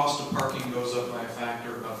see the cost of parking goes up by a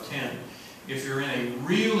factor of 10. If you're in a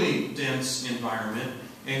really dense environment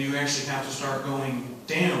and you actually have to start going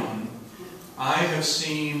down, I have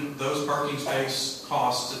seen those parking space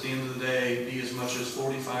costs at the end of the day be as much as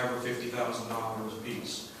 $45,000 or $50,000 a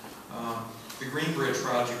piece. The Greenbridge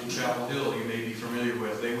project in Chapel Hill you may be familiar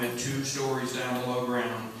with. They went 2 stories down below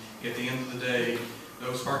ground. At the end of the day,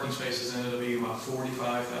 those parking spaces ended up being about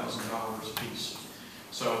 $45,000 a piece.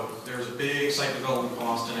 So there's a big site development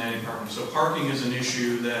cost in adding parking. So parking is an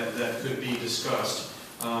issue that could be discussed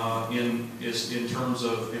in terms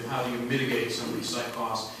of how do you mitigate some of these site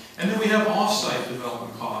costs. And then we have off-site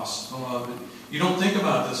development costs. You don't think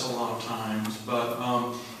about this a lot of times, but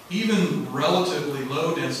even relatively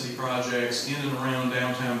low-density projects in and around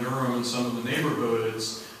downtown Durham and some of the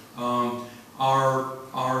neighborhoods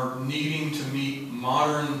are needing to meet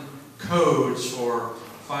modern codes for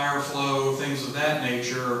fire flow, things of that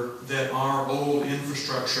nature that our old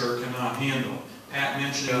infrastructure cannot handle. Pat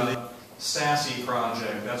mentioned the SASE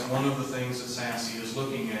project. That's one of the things that SASE is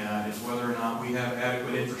looking at, is whether or not we have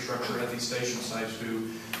adequate infrastructure at these station sites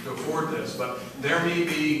to afford this. But there may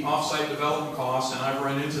be off-site development costs, and I've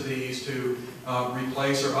run into these, to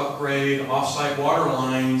replace or upgrade off-site water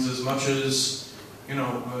lines as much as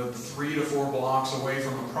 3 to 4 blocks away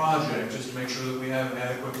from a project, just to make sure that we have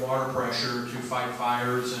adequate water pressure to fight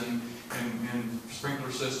fires and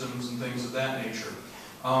sprinkler systems and things of that nature.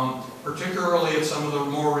 Particularly at some of the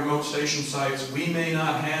more remote station sites, we may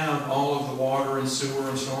not have all of the water and sewer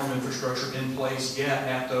and storm infrastructure in place yet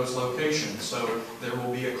at those locations, so there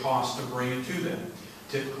will be a cost to bring it to them.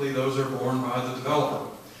 Typically those are borne by the developer.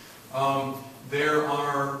 There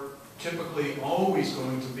are typically always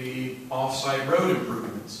going to be off-site road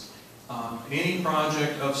improvements. Any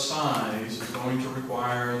project of size is going to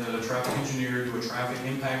require that a traffic engineer do a traffic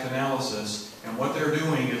impact analysis, and what they're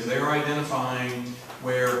doing is they're identifying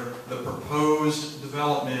where the proposed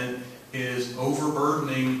development is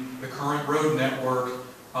overburdening the current road network,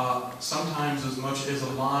 sometimes as much as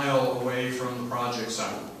a mile away from the project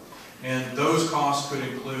site. And those costs could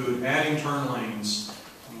include adding turn lanes,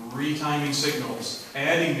 retiming signals,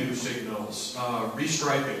 adding new signals,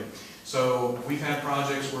 restriping. So we've had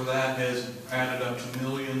projects where that has added up to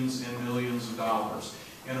millions and millions of dollars.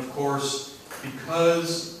 And of course,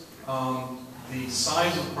 because the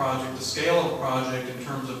size of the project, the scale of the project in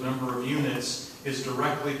terms of number of units is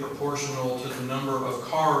directly proportional to the number of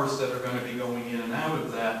cars that are going to be going in and out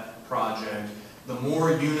of that project, the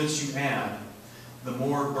more units you add, the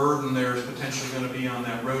more burden there's potentially going to be on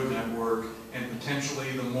that road network, and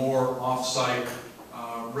potentially the more off-site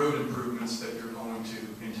road improvements that you're going to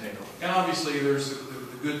entail. And obviously there's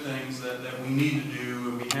the good things that we need to do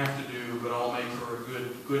and we have to do, but all make for a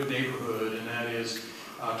good neighborhood, and that is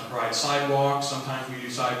to provide sidewalks. Sometimes we do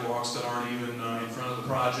sidewalks that aren't even in front of the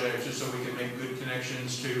project, just so we can make good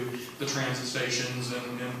connections to the transit stations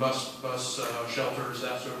and bus shelters,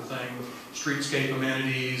 that sort of thing. Streetscape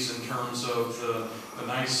amenities in terms of the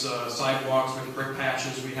nice sidewalks with brick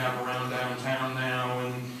patches we have around downtown now,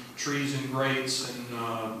 and trees and grates and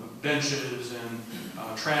benches and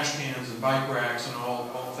trash cans and bike racks and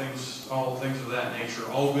all things of that nature.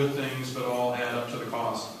 All good things, but all add up to the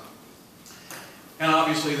cost. And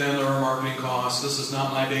obviously then there are marketing costs. This is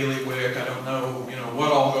not my bailiwick. I don't know,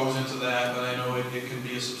 what all goes into that, but I know it can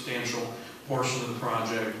be a substantial portion of the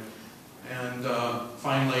project. And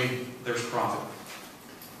finally, there's profit.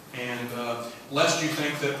 And lest you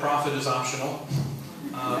think that profit is optional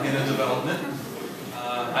in a development,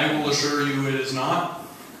 I will assure you it is not.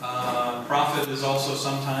 Profit is also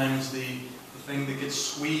sometimes the thing that gets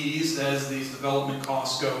squeezed as these development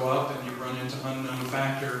costs go up and you run into unknown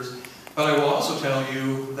factors. But I will also tell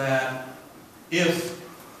you that if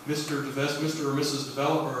Mr. or Mrs.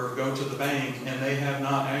 Developer go to the bank and they have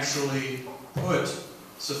not actually put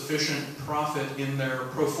sufficient profit in their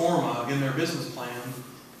pro forma, in their business plan,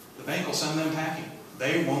 the bank will send them packing.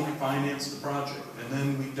 They won't finance the project, and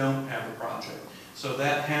then we don't have a project. So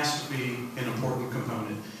that has to be an important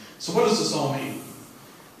component. So what does this all mean?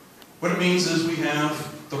 What it means is we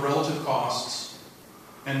have the relative costs,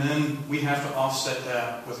 and then we have to offset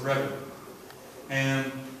that with revenue.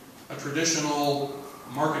 And a traditional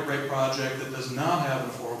market rate project that does not have an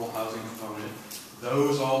affordable housing component,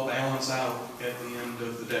 those all balance out at the end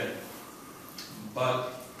of the day.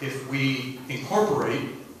 But if we incorporate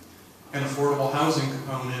an affordable housing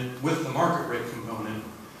component with the market rate component,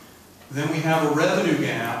 then we have a revenue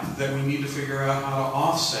gap that we need to figure out how to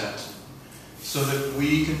offset so that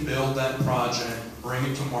we can build that project, bring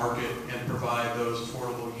it to market, and provide those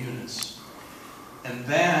affordable units. And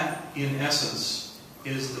that, in essence,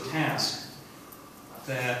 is the task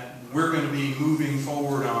that we're going to be moving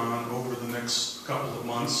forward on over the next couple of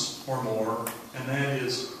months or more, and that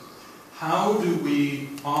is, how do we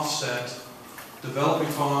offset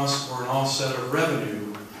development costs or an offset of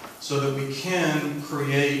revenue so that we can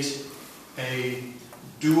create a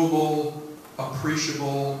doable,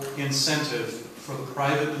 appreciable incentive for the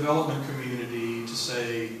private development community to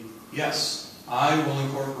say, yes, I will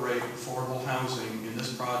incorporate affordable housing in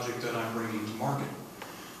this project that I'm bringing to market.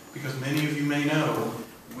 Because many of you may know,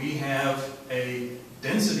 we have a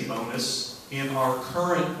density bonus in our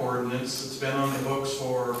current ordinance that's been on the books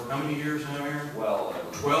for how many years now, Aaron?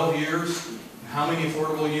 12 years. How many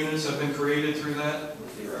affordable units have been created through that?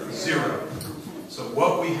 Zero. So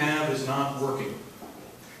what we have is not working.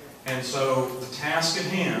 And so the task at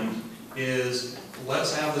hand is,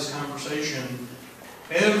 let's have this conversation.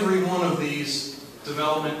 Every one of these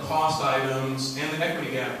development cost items and the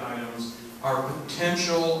equity gap items are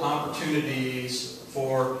potential opportunities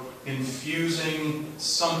for infusing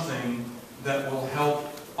something that will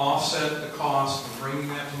help offset the cost of bringing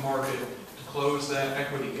that to market to close that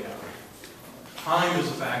equity gap. Time is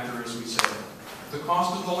a factor, as we said. The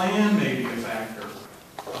cost of the land may be a factor.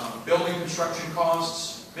 Building construction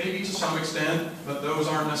costs, maybe to some extent, but those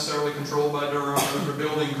aren't necessarily controlled by Durham. Those are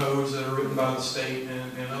building codes that are written by the state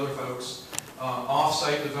and other folks.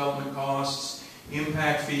 Off-site development costs,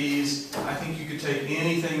 impact fees. I think you could take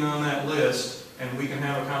anything on that list and we can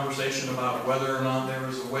have a conversation about whether or not there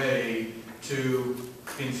is a way to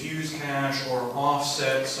infuse cash or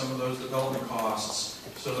offset some of those development costs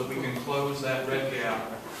so that we can close that red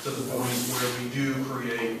gap to the point where we do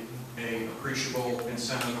create an appreciable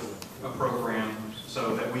incentive program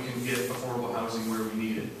so that we can get affordable housing where we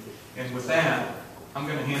need it. And with that, I'm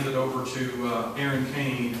going to hand it over to Aaron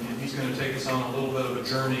Kane, and he's going to take us on a little bit of a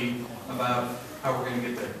journey about how we're going to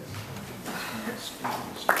get there.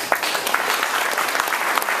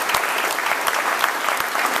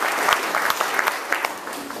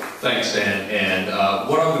 Thanks, Dan. And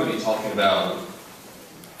what I'm going to be talking about...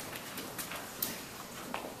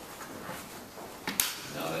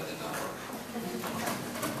 No, that did not work.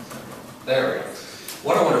 There we go.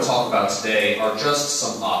 What I want to talk about today are just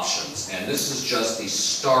some options, and this is just the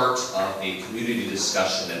start of a community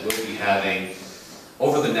discussion that we'll be having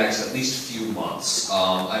over the next at least few months.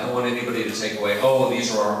 I don't want anybody to take away, oh,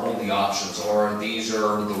 these are our only options, or these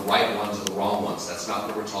are the right ones or the wrong ones. That's not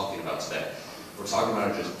what we're talking about today. We're talking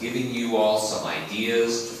about just giving you all some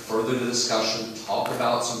ideas to further the discussion, talk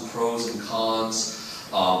about some pros and cons,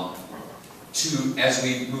 as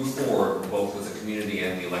we move forward, both with the community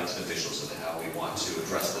and the elected officials, and how we want to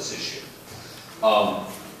address this issue.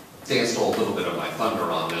 Dan stole a little bit of my thunder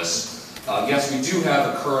on this. Yes, we do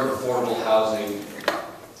have a current affordable housing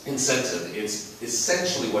incentive. It's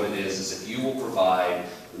essentially what it is if you will provide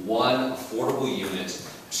one affordable unit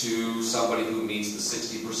to somebody who meets the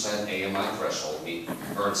 60% AMI threshold,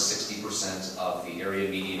 earns 60% of the area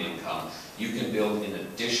median income, you can build an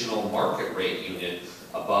additional market rate unit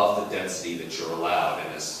above the density that you're allowed.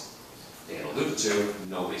 And as Dan alluded to,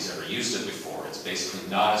 nobody's ever used it before. It's basically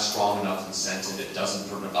not a strong enough incentive. It doesn't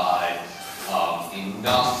provide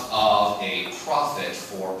enough of a profit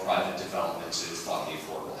for private development to fund the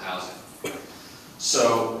affordable housing.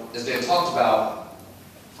 So, as Dan talked about,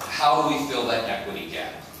 how do we fill that equity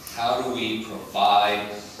gap? How do we provide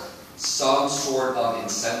some sort of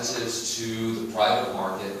incentives to the private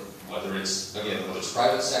market, whether it's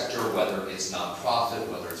private sector, whether it's nonprofit,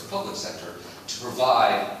 whether it's public sector, to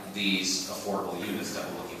provide these affordable units that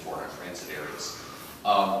we're looking for in our transit areas?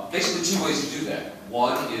 Basically, two ways to do that.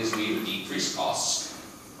 One is we either decrease costs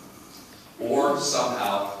or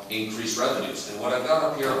somehow increase revenues. And what I've got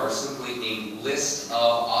up here are simply a list of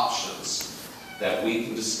options that we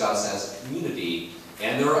can discuss as a community.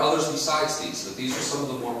 And there are others besides these, but these are some of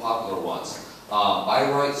the more popular ones. By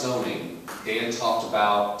right zoning, Dan talked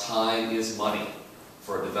about time is money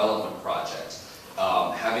for a development project.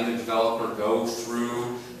 Having a developer go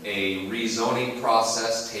through a rezoning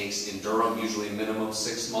process takes, in Durham, usually a minimum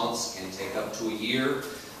 6 months, can take up to a year.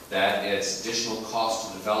 That is additional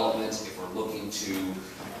cost to development. If we're looking to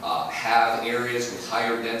have areas with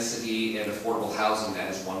higher density and affordable housing, that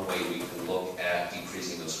is one way we can look at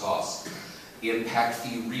decreasing those costs. Impact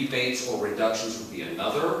fee rebates or reductions would be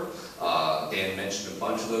another. Dan mentioned a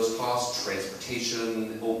bunch of those costs: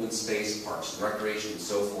 transportation, open space, parks and recreation, and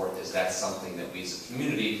so forth. Is that something that we as a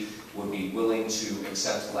community would be willing to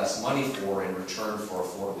accept less money for in return for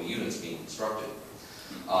affordable units being constructed?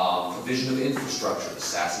 Provision of infrastructure. The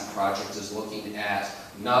SASE project is looking at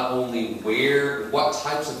not only what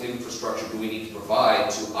types of infrastructure do we need to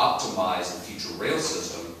provide to optimize the future rail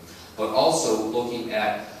system, but also looking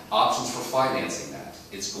at options for financing that.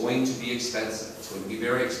 It's going to be expensive. It's going to be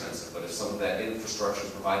very expensive, but if some of that infrastructure is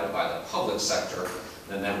provided by the public sector,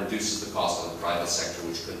 then that reduces the cost on the private sector,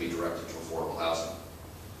 which could be directed to affordable housing.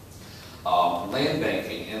 Land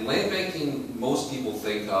banking. And land banking, most people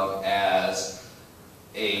think of as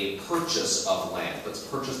a purchase of land. Let's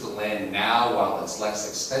purchase the land now while it's less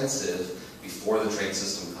expensive before the trade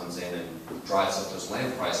system comes in and drives up those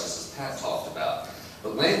land prices, as Pat talked about.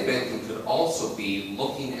 But land banking could also be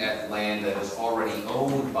looking at land that is already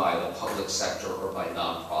owned by the public sector or by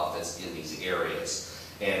nonprofits in these areas,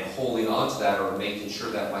 and holding on to that or making sure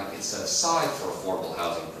that might get set aside for affordable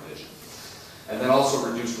housing provision. And then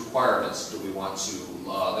also reduce requirements. Do we want to,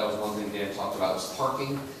 that was one thing Dan talked about, was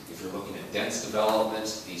parking. If you're looking at dense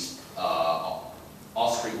development, these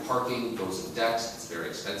off-street parking goes in debt. It's very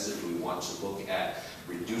expensive. Do we want to look at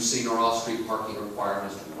reducing our off-street parking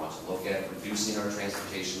requirements? Do we want to look at reducing our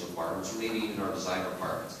transportation requirements, or maybe even our design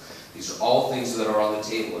requirements? These are all things that are on the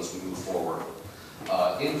table as we move forward.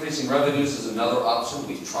 Increasing revenues is another option.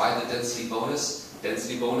 We've tried the density bonus.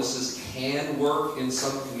 Density bonuses can work in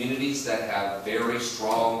some communities that have very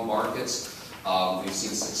strong markets. We've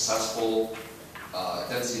seen successful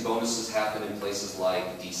density bonuses happen in places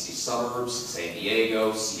like the DC suburbs, San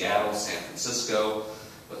Diego, Seattle, San Francisco.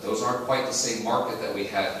 But those aren't quite the same market that we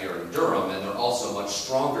have here in Durham, and they're also much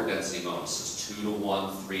stronger density bonuses, 2 to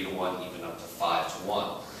 1, 3 to 1, even up to 5 to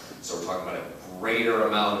 1. So we're talking about a greater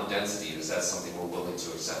amount of density. Is that something we're willing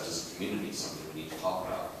to accept as a community, something we need to talk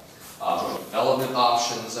about? Development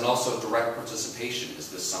options and also direct participation. Is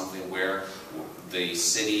this something where the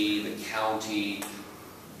city, the county,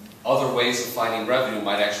 other ways of finding revenue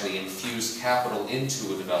might actually infuse capital into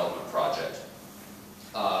a development project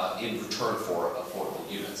in return for affordable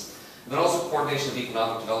units? And then also coordination of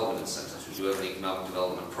economic development incentives. We do have an economic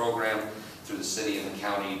development program through the city and the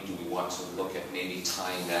county. Do we want to look at maybe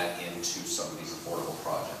tying that into some of these affordable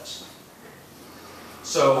projects?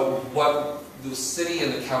 So what the city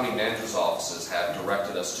and the county manager's offices have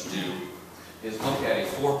directed us to do is look at a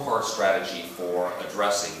 4-part strategy for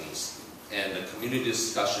addressing these. And the community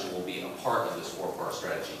discussion will be a part of this 4-part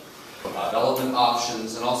strategy. Development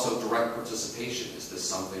options and also direct participation. Is this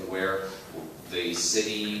something where the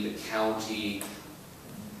city, the county,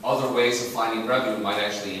 other ways of finding revenue might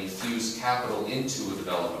actually infuse capital into a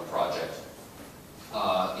development project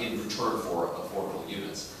in return for affordable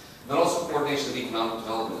units? And then also coordination of economic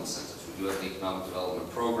development incentives. We do have an economic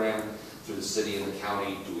development program through the city and the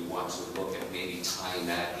county. Do we want to look at maybe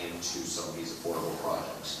tying that into some of these affordable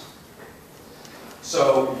projects?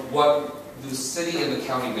 So what the city and the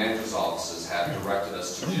county manager's offices have directed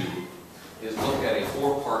us to do is look at a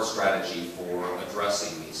 4-part strategy for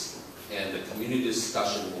addressing these. And the community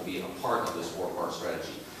discussion will be a part of this 4-part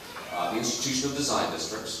strategy. the institution of design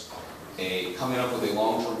districts, coming up with a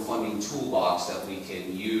long-term funding toolbox that we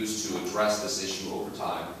can use to address this issue over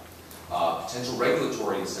time, potential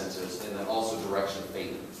regulatory incentives, and then also direction of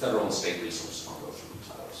federal and state resources. I'll go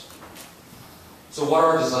through those. So what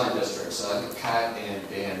are design districts? I think Pat and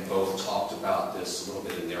Dan both talked about this a little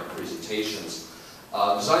bit in their presentations.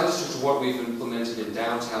 Design districts are what we've implemented in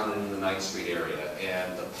downtown and in the Ninth Street area,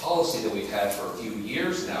 and the policy that we've had for a few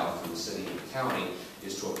years now from the city and the county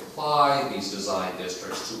is to apply these design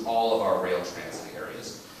districts to all of our rail transit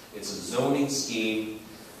areas. It's a zoning scheme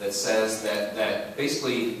that says that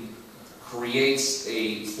basically creates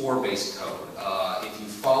a floor-based code. If you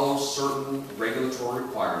follow certain regulatory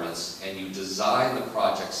requirements and you design the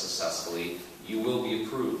project successfully, you will be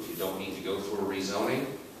approved. You don't need to go through a rezoning,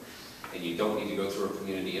 and you don't need to go through a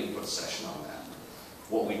community input session on that.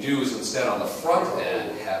 What we do is instead on the front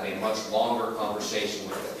end have a much longer conversation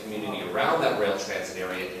with the community around that rail transit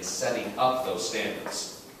area in setting up those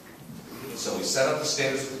standards. So we set up the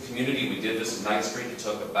standards with the community. We did this in Ninth Street. It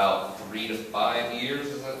took about 3 to 5 years,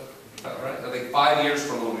 is that about right? I think 5 years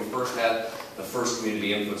from when we first had the first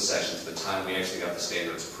community input session to the time we actually got the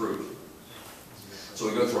standards approved. So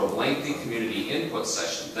we go through a lengthy community input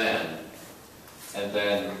session then, and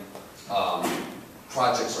then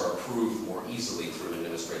projects are approved more easily through an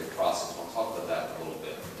administrative process. I'll talk about that a little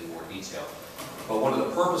bit in more detail. But one of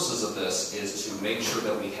the purposes of this is to make sure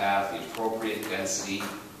that we have the appropriate density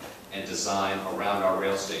and design around our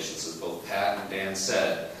rail stations. As both Pat and Dan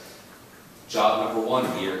said, job number one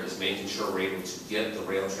here is making sure we're able to get the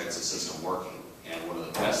rail transit system working. And one of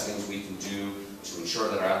the best things we can do to ensure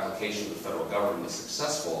that our application to the federal government is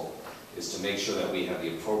successful is to make sure that we have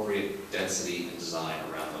the appropriate density and design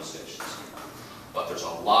around those stations. But there's a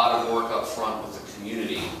lot of work up front with the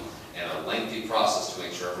community and a lengthy process to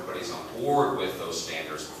make sure everybody's on board with those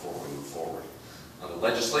standards before we move forward. On the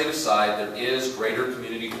legislative side, there is greater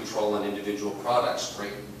community control on individual products,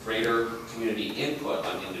 greater community input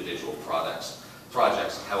on individual projects.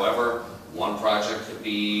 However, one project could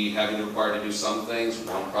be having to require to do some things,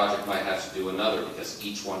 one project might have to do another because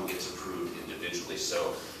each one gets approved individually.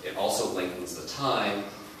 So it also lengthens the time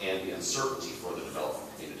and the uncertainty for the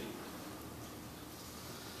development community.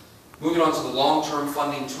 Moving on to the long-term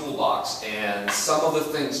funding toolbox, and some of the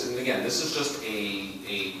things, and again, this is just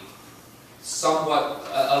a somewhat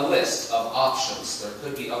a list of options. There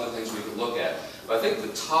could be other things we could look at, but I think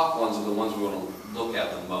the top ones are the ones we want to look at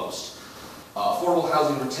the most. Affordable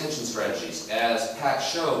housing retention strategies. As Pat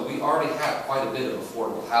showed, we already have quite a bit of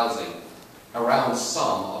affordable housing around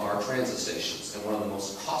some of our transit stations, and one of the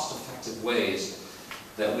most cost-effective ways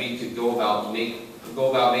that we could go about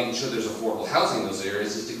making sure there's affordable housing in those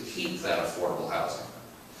areas is to keep that affordable housing.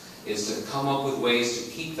 Is to come up with ways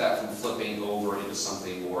to keep that from flipping over into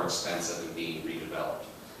something more expensive and being redeveloped.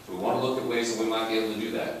 So we want to look at ways that we might be able to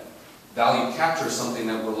do that. Value capture is something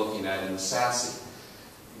that we're looking at in the SASE.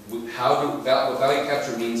 What value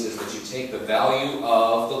capture means is that you take the value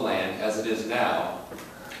of the land as it is now,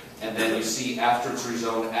 and then you see after it's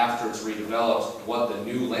rezoned, after it's redeveloped, what the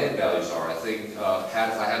new land values are. I think, Pat,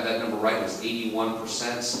 if I had that number right, it was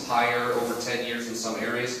 81% higher over 10 years in some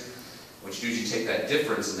areas. What you do is you take that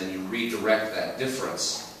difference and then you redirect that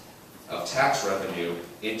difference of tax revenue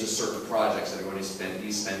into certain projects that are going to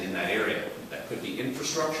be spent in that area. That could be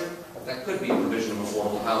infrastructure, that could be provision of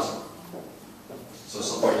affordable housing. So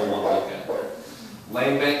something we'll want to look at.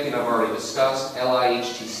 Land banking, I've already discussed.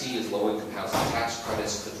 LIHTC is low-income housing tax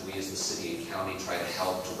credits, because we as the city and county try to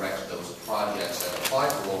help direct those projects that apply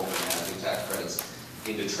for low-income housing tax credits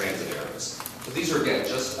into transit areas. So these are, again,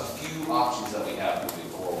 just a few options that we have moving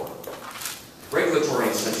forward. Regulatory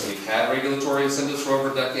incentives. We've had regulatory incentives for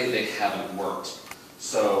over a decade. They haven't worked.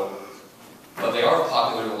 But they are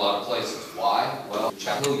popular in a lot of places. Why? Well,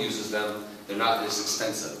 Chapel Hill uses them. They're not as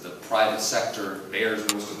expensive. The private sector bears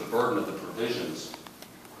most of the burden of the provisions.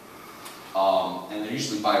 And they're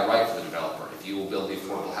usually by right for the developer. If you will build the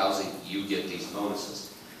affordable housing, you get these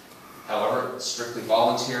bonuses. However, it's strictly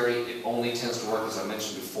voluntary. It only tends to work, as I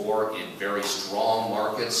mentioned before, in very strong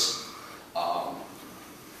markets.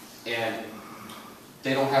 And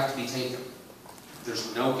they don't have to be taken.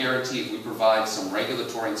 There's no guarantee. If we provide some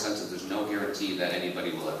regulatory incentive, there's no guarantee that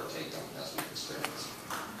anybody will ever take them, as we've experienced.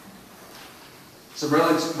 Some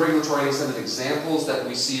regulatory incentive examples that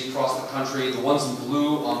we see across the country. The ones in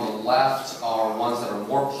blue on the left are ones that are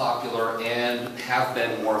more popular and have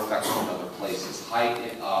been more effective in other places. Height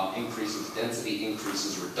increases, density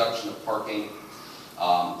increases, reduction of parking,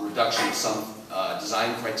 reduction of some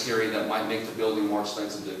design criteria that might make the building more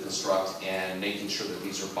expensive to construct, and making sure that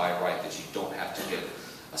these are by right, that you don't have to get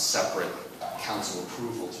a separate council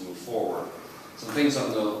approval to move forward. Some things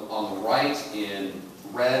on the right in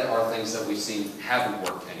red are things that we've seen haven't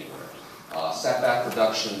worked anywhere. Setback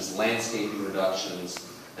reductions, landscaping reductions,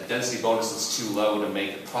 a density bonus that's too low to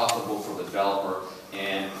make it profitable for the developer,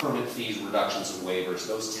 and permit fees, reductions, and waivers.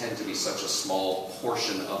 Those tend to be such a small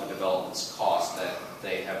portion of a development's cost that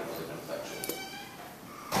they haven't really been effective.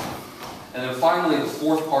 And then finally, the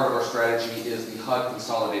fourth part of our strategy is the HUD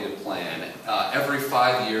Consolidated Plan. Every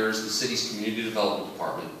 5 years, the city's Community Development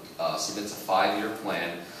Department submits a 5-year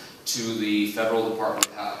plan to the Federal Department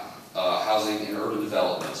of Housing and Urban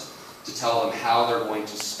Development to tell them how they're going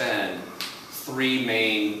to spend 3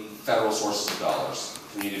 main federal sources of dollars: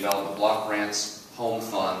 community development block grants, home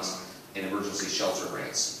funds, and emergency shelter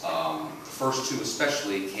grants. The first two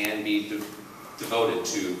especially can be devoted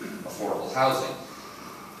to affordable housing.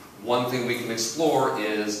 One thing we can explore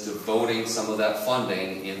is devoting some of that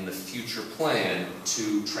funding in the future plan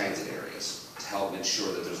to transit areas to help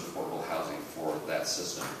ensure that there's affordable housing for that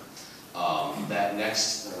system. That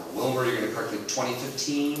next, Wilmer, you're going to correct me,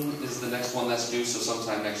 2015 is the next one that's due, so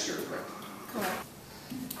sometime next year, correct? Correct.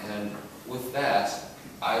 And with that,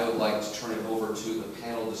 I would like to turn it over to the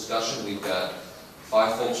panel discussion. We've got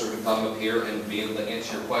 5 folks who are going to come up here and be able to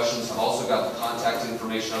answer your questions. I've also got the contact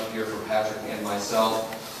information up here for Patrick and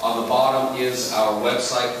myself. On the bottom is our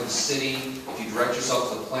website for the city. If you direct yourself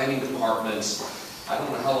to the planning department, I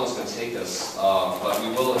don't know how long it's going to take us, but we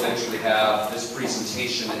will eventually have this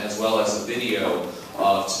presentation as well as a video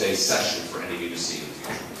of today's session for any of you to see in the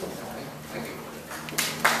future. Okay, thank you.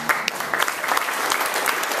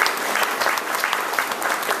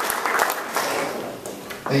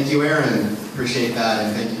 Thank you, Aaron. Appreciate that,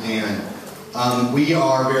 and thank you, Dan. We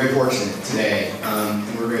are very fortunate today,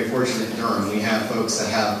 and we're very fortunate in Durham. We have folks that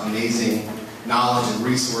have amazing knowledge and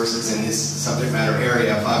resources in this subject matter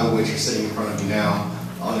area, 5 of which are sitting in front of you now.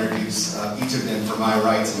 I'll introduce each of them from my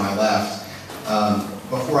right to my left.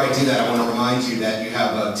 Before I do that, I want to remind you that you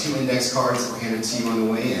have 2 index cards that were handed to you on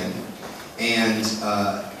the way in. And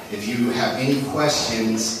if you have any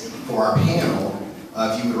questions for our panel,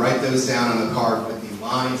 if you would write those down on the card with the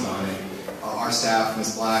lines on it, our staff,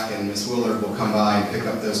 Ms. Black and Ms. Willard, will come by and pick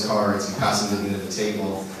up those cards and pass them to the end of the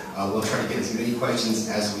table. We'll try to get as many questions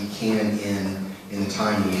as we can in the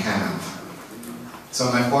time we have. So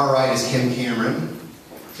on my far right is Kim Cameron.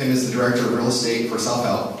 Kim is the Director of Real Estate for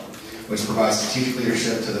Self-Help, which provides strategic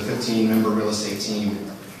leadership to the 15-member real estate team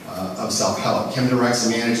of Self-Help. Kim directs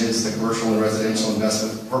and manages the commercial and residential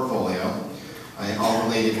investment portfolio and all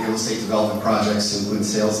related real estate development projects, to include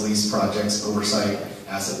sales, lease projects, oversight,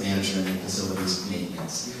 asset management, and facilities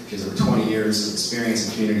maintenance. She has over 20 years of experience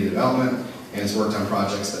in community development and has worked on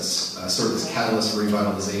projects that serve as catalysts for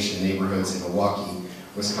revitalization in neighborhoods in Milwaukee,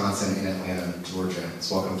 Wisconsin, and Atlanta, Georgia.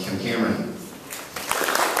 So welcome, Kim Cameron.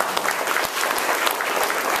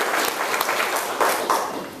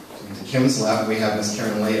 To Kim's left, we have Ms.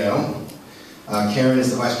 Karen Lado. Karen is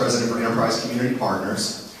the Vice President for Enterprise Community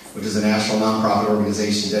Partners, which is a national nonprofit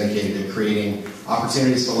organization dedicated to creating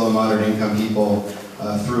opportunities for low and moderate income people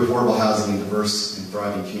through affordable housing in diverse and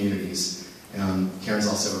thriving communities. Karen's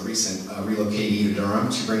also a recent relocatee to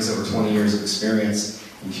Durham. She brings over 20 years of experience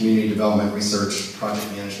in community development, research,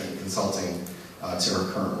 project management, and consulting to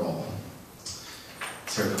her current role.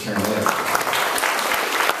 Let's hear it for Karen Lado.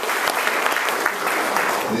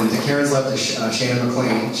 And then to Karen's left is Shannon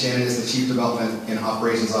McLean. Shannon is the Chief Development and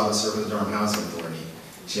Operations Officer for the Durham Housing Authority.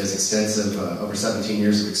 She has extensive, over 17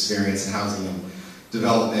 years of experience in housing and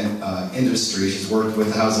development industry. She's worked with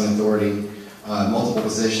the Housing Authority, multiple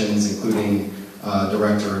positions, including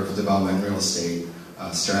Director of Development and Real Estate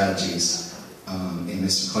Strategies. And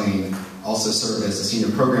Ms. McLean also served as a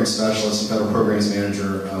Senior Program Specialist and Federal Programs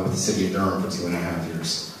Manager with the City of Durham for 2.5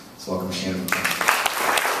 years. So welcome, Shannon.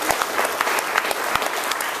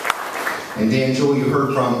 And Dan Jewell, you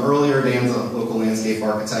heard from earlier. Dan's a local landscape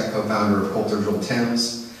architect, co-founder of Coulter Jewell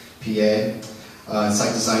Thames, PA.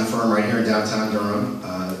 Site design firm right here in downtown Durham.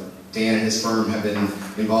 Dan and his firm have been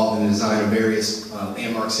involved in the design of various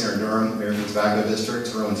landmarks here in Durham: American Tobacco District,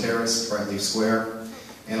 Rowan Terrace, Brightleaf Square,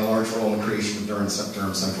 and a large role in the creation of Durham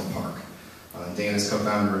Central Park. Dan is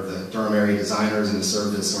co-founder of the Durham Area Designers and has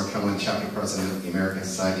served as North Carolina Chapter President of the American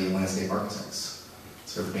Society of Landscape Architects.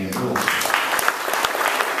 So for Dan Jewell.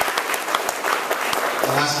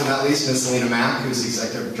 And last but not least, Ms. Selena Mack, who's the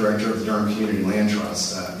Executive Director of the Durham Community Land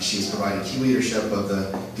Trust. She's provided key leadership of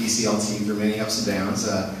the DCLT through many ups and downs,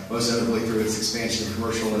 most notably through its expansion of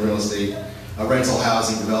commercial and real estate rental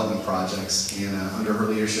housing development projects. And under her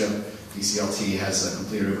leadership, DCLT has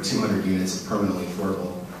completed over 200 units of permanently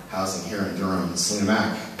affordable housing here in Durham. Selena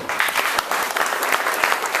Mack.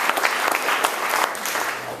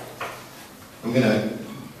 I'm going to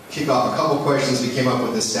kick off a couple questions we came up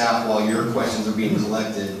with as staff while your questions are being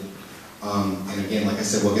collected. And again, like I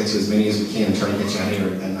said, we'll get to as many as we can and try to get you out here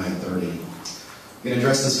at 9:30. I'm going to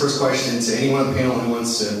address this first question to anyone on the panel who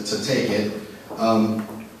wants to take it.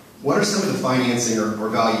 What are some of the financing or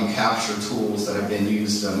value capture tools that have been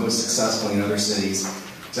used most successfully in other cities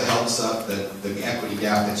to help up the equity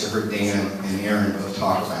gap that you heard Dan and Aaron both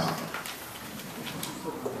talk about?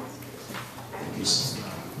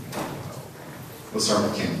 We'll start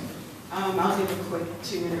with Kim. I'll give a quick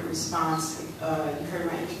 2-minute response. You heard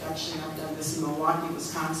my introduction. I've done this in Milwaukee,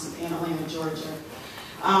 Wisconsin, and Atlanta, Georgia.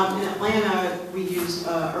 In Atlanta, we use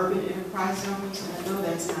urban enterprise zones, and I know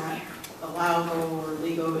that's not allowable or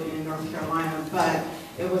legal in North Carolina, but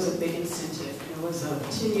it was a big incentive. It was a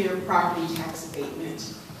 10-year property tax abatement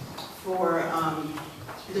for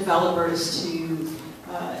developers to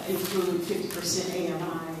include 50%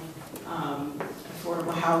 AMI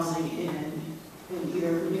affordable housing in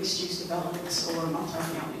either mixed-use developments or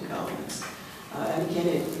multifamily developments. And again,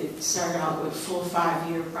 it started out with full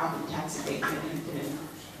 5-year property tax abatement and then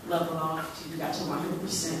leveled off to, got to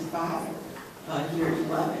 100% by year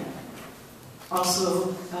 11.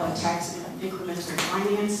 Also, tax incremental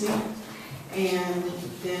financing, and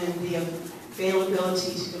then the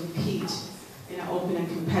availability to compete in an open and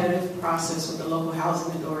competitive process with the local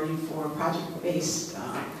housing authority for project-based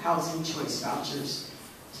housing choice vouchers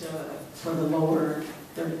for the lower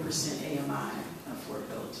 30% AMI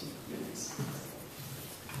affordability units.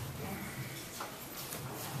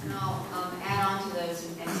 And I'll add on to those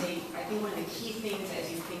and say, I think one of the key things as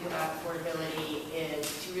you think about affordability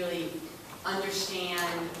is to really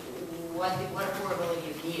understand what affordability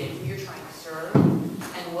is needed, who you're trying to serve,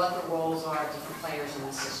 and what the roles are of different players in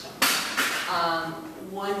the system.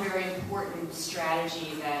 One very important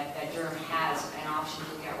strategy that Durham has an option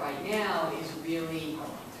to look at right now is really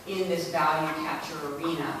in this value capture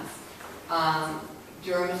arena.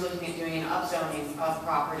 Durham is looking at doing an upzoning of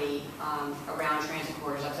property around transit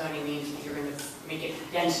corridors. Upzoning means that you're going to make it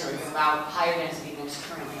denser, you're going to allow higher density than is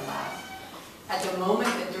currently allowed. At the moment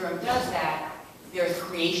that Durham does that, there's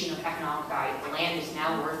creation of economic value. The land is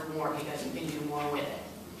now worth more because you can do more with it.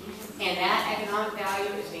 And that economic value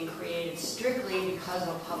is being created strictly because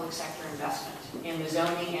of public sector investment in the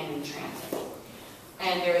zoning and in transit.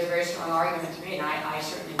 And there is a very strong argument to be made, and I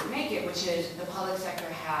certainly would make it, which is the public sector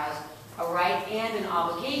has a right and an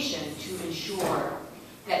obligation to ensure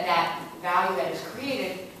that that value that is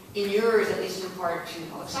created inures, at least in part, to the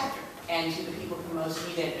public sector and to the people who most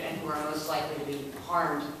need it and who are most likely to be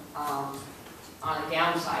harmed on the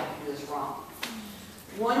downside if it is wrong.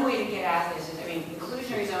 One way to get at this is, I mean,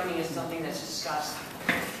 inclusionary zoning is something that's discussed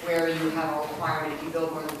where you have a requirement if you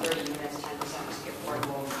build more than 30 units, 10% must be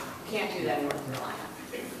affordable. You can't do that in North Carolina.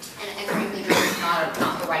 And frankly, this is not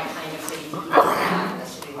the right kind of city to have in a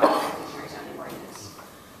citywide inclusionary zoning ordinance.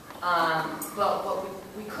 But what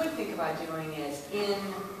we could think about doing is in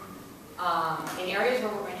areas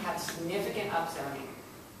where we're going to have significant upzoning,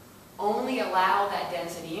 only allow that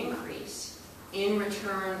density increase in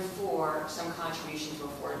return for some contribution to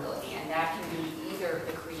affordability. And that can be either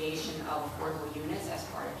the creation of affordable units as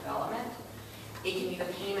part of development. It can be the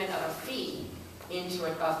payment of a fee into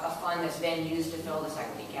a fund that's then used to fill this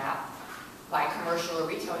equity gap by commercial or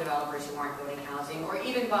retail developers who aren't building housing, or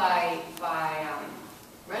even by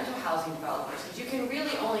rental housing developers, because you can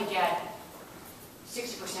really only get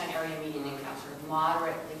 60% area median income, sort of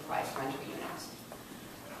moderately priced rental units,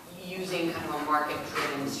 using kind of a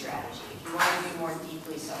market-driven strategy. If you want to be more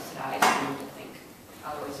deeply subsidized, you need to think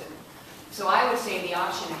otherwise. So I would say the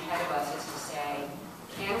option ahead of us is to say,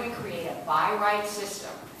 can we create a by-right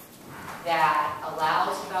system that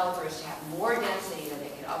allows developers to have more density than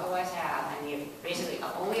they could otherwise have, and basically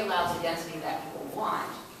only allows the density that people want,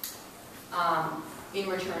 in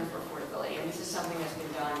return for affordability. And this is something that's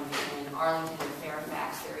been done in Arlington and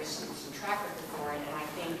Fairfax. There is some track record for it, and I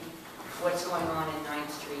think what's going on in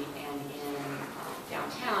 9th Street and in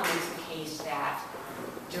downtown makes the case that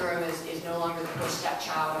Durham is no longer the first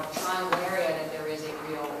stepchild of a triangle area, that there is a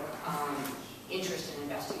real interest in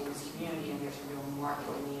investing in this community, and there's a real market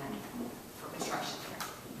demand for construction here.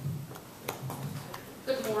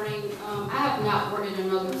 Good morning. I have not worked in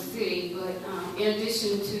another city, but in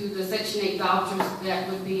addition to the Section 8 vouchers, that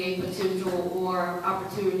would be a potential or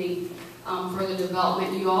opportunity for the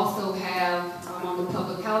development. You also have, on the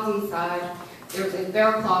public housing side, there's a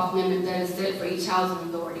fair cloth limit that is set for each housing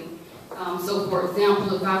authority. So, for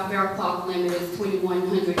example, if our fair cloth limit is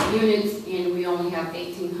 2,100 units and we only have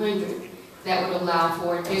 1,800, that would allow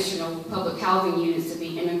for additional public housing units to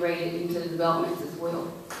be integrated into the developments as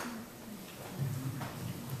well.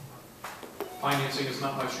 financing is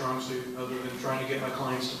not my strong suit, other than trying to get my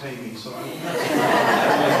clients to pay me, so.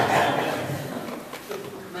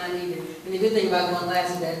 Mine either. And the good thing about going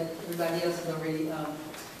last is that everybody else has already,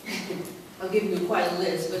 I'll give you quite a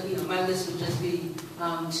list, but my list would just be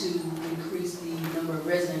to increase the number of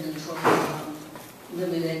resident controlled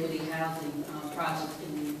limited equity housing projects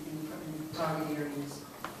in target areas.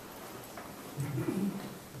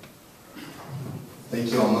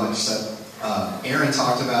 Thank you all much. So, Aaron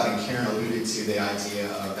talked about and Karen alluded to the idea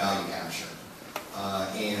of value capture.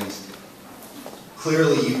 And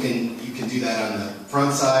clearly you can do that on the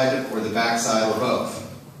front side or the back side or both.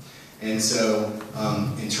 And so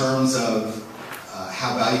in terms of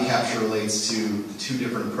how value capture relates to the two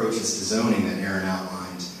different approaches to zoning that Aaron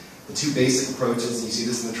outlined, the two basic approaches, and you see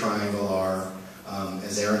this in the triangle, are,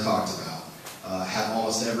 as Aaron talked about, have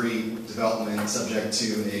almost every development subject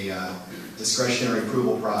to a discretionary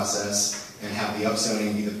approval process and have the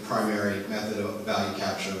upzoning be the primary method of value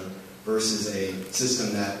capture versus a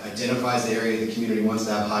system that identifies the area the community wants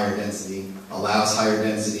to have higher density, allows higher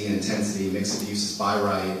density and intensity, mix of uses by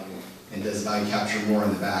right, and does value capture more in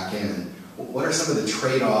the back end. What are some of the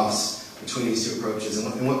trade-offs between these two approaches,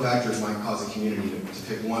 and what factors might cause a community to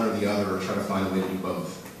pick one or the other or try to find a way to do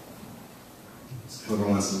both? So whoever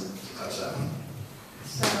wants to touch that one.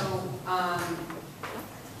 So,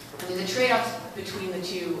 the trade-offs between the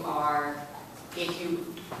two are, if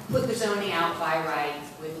you put the zoning out by right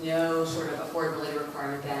with no sort of affordability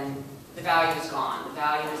requirement, then the value is gone. The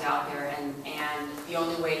value is out there, and the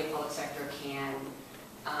only way the public sector can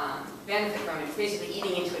benefit from it is basically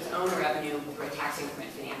eating into its own revenue through a tax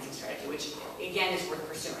increment financing strategy, which again is worth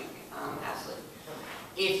pursuing, absolutely.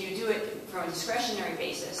 If you do it from a discretionary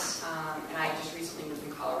basis, and I just recently moved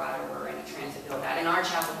from Colorado, we're in a transit build out, and our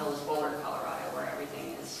Chapel Hill is Boulder, Colorado, where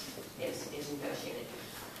everything is negotiated.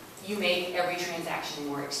 You make every transaction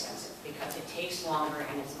more expensive because it takes longer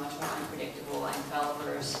and it's much more unpredictable, and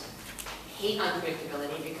developers hate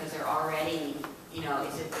unpredictability because they're already,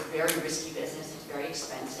 it's a very risky business, it's very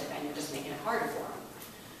expensive, and you're just making it harder for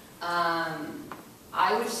them.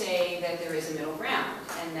 I would say that there is a middle ground,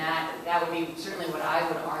 and that would be certainly what I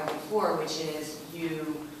would argue for, which is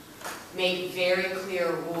you make very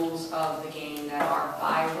clear rules of the game that are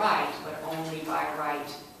by right, but only by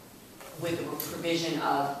right with the provision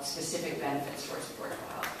of specific benefits for affordable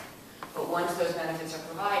housing. But once those benefits are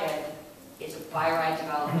provided, it's a by right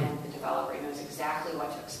development. The developer knows exactly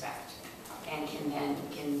what to expect and can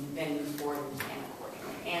then move forward and plan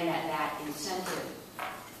accordingly. And that incentive,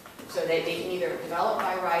 so they can either develop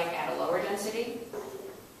by right at a lower density,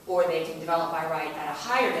 or they can develop by right at a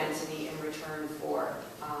higher density in return for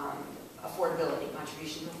affordability,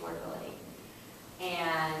 contribution to affordability.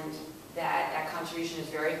 And that contribution is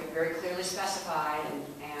very, very clearly specified,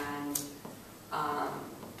 and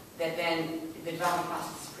that then the development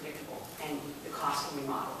process is predictable and the cost can be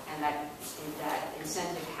modeled. And that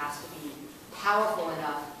incentive has to be powerful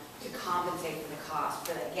enough to compensate for the cost,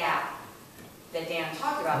 for that gap that Dan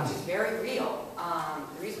talked about, which is very real.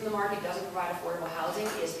 The reason the market doesn't provide affordable housing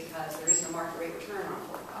is because there isn't a market rate return on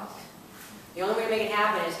affordable housing. The only way to make it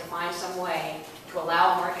happen is to find some way to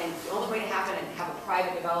allow a market, and the only way to happen and have a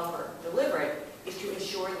private developer deliver it is to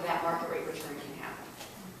ensure that that market rate return can happen.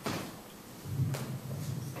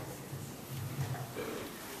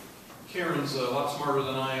 Karen's a lot smarter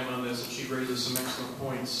than I am on this, and she raises some excellent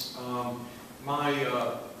points.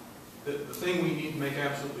 The thing we need to make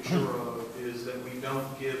absolutely sure of is that we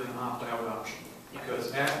don't give an opt-out option.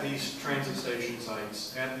 Because at these transit station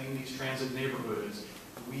sites, in these transit neighborhoods,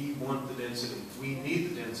 we want the density. We need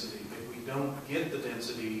the density. If we don't get the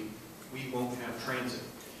density, we won't have transit.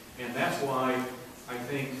 And that's why I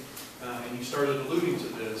think, and you started alluding to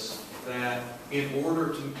this, that in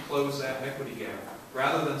order to close that equity gap,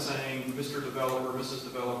 rather than saying, Mr. Developer, Mrs.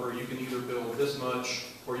 Developer, you can either build this much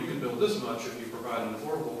or you can build this much if you provide an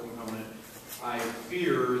affordable component, I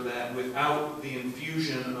fear that without the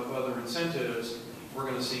infusion of other incentives, we're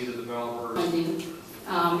going to see the developers...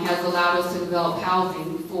 Has allowed us to develop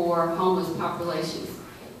housing for homeless populations.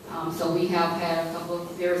 So we have had a couple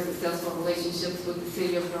of very successful relationships with the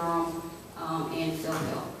City of Durham and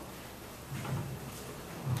self-help.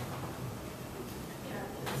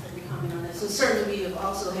 Comment on that. So certainly we have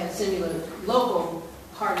also had similar local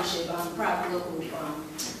partnership, private-public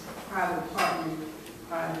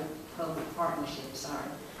partnership,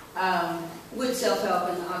 with self-help,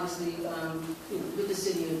 and obviously with the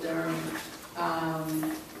City of Durham.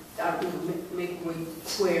 Maplewood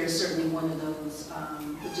Square is certainly one of those,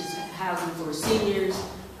 which is housing for seniors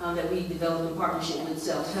that we developed in partnership with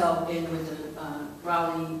self-help and with a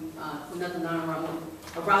Raleigh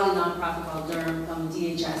nonprofit called Durham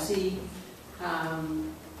DHIC.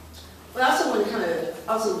 But I also want to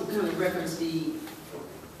kind of reference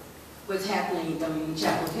what's happening, in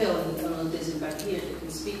Chapel Hill, and I don't know if there's anybody here that can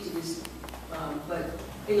speak to this, but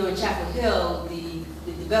in Chapel Hill,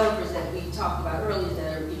 the developers that we talked about earlier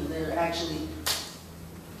that are actually,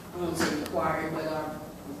 I won't say required, but are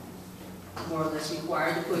more or less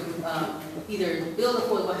required to put either build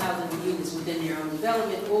affordable housing units within their own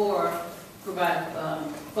development or provide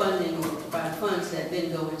funding or provide funds that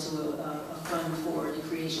then go into a fund for the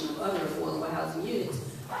creation of other affordable housing units.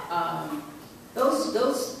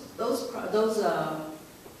 Those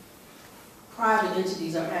private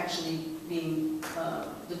entities are actually being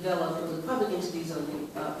developed, or the public entities on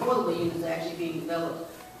the affordable units are actually being developed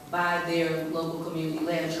by their local community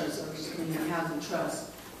land trust or community housing trust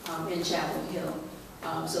in Chapel Hill.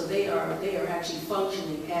 So they are actually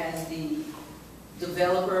functioning as the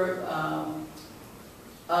developer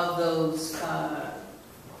of those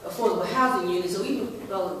affordable housing units. So even,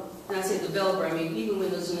 when I say developer, I mean even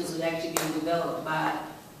when those units are actually being developed by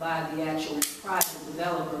the actual private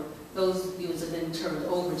developer, those units are then turned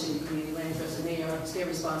over to the community land trust, and it's their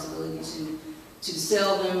responsibility to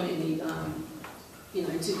sell them and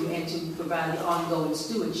to provide the ongoing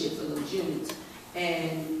stewardship for those units.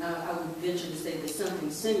 And I would venture to say that something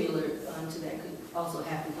similar to that could also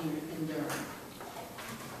happen here in Durham.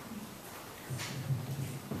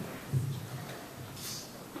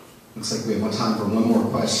 Looks like we have time for one more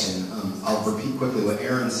question. I'll repeat quickly what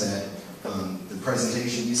Aaron said. The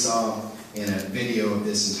presentation you saw and a video of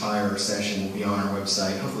this entire session will be on our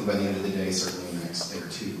website, hopefully by the end of the day, certainly in the next day or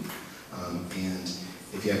two. And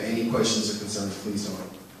if you have any questions or concerns, please don't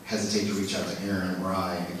hesitate to reach out to Aaron or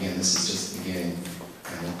I. Again, this is just the beginning.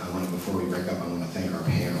 And before we break up, I want to thank our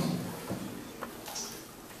panel.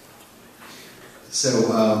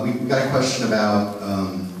 So we've got a question about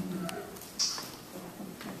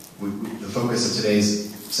the focus of today's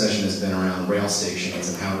session has been around rail stations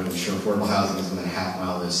and how to ensure affordable housing is within a half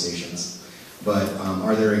mile of those stations. But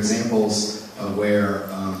are there examples where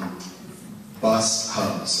bus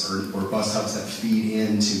hubs or bus hubs that feed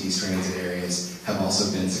into these transit areas have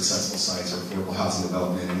also been successful sites for affordable housing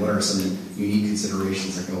development? And what are some unique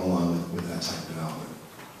considerations that go along with that type of development?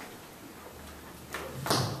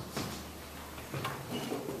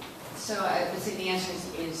 So I would say the answer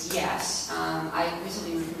is yes. I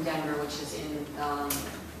recently moved from Denver, which is in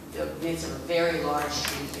the midst of a very large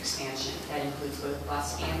transit expansion that includes both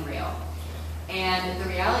bus and rail. And the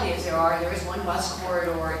reality is there is one bus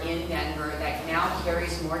corridor in Denver that now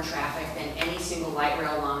carries more traffic than any single light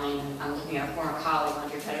rail line. I'm looking at a former colleague,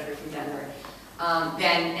 Andre Tedder from Denver,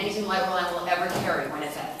 than any single light rail line will ever carry when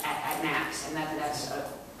it's at max. And that's a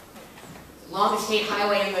longest state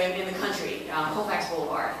highway in the country, Colfax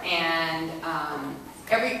Boulevard. And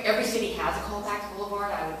every city has a Colfax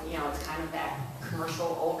Boulevard. It's kind of that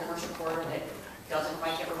old commercial corridor that doesn't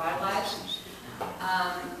quite get revitalized.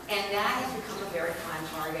 And that has become a very prime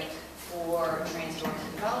target for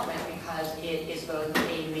transit-oriented development because it is both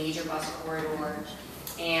a major bus corridor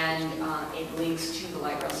and it links to the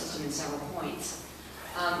light rail system in several points.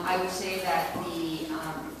 I would say that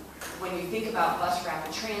when you think about bus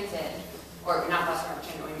rapid transit, or not bus rapid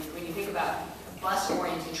transit, when you think about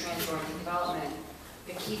bus-oriented, transit-oriented development,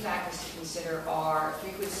 the key factors to consider are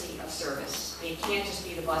frequency of service. It can't just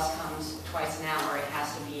be the bus comes twice an hour, it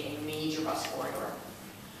has to be a major bus corridor.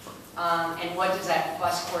 And what does that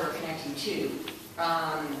bus corridor connect you to?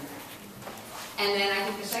 And then I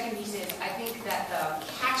think the second piece is, I think that the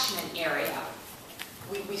catchment area,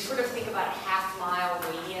 we sort of think about a half-mile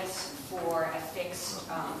radius for a fixed,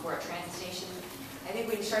 for a transit station. I think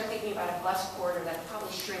when you start thinking about a bus corridor, that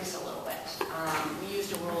probably shrinks a little bit. We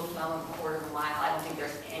used a rule of thumb of a quarter of a mile. I don't think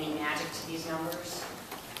there's any magic to these numbers.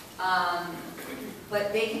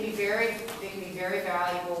 But they can be very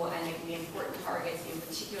valuable, and they can be important targets in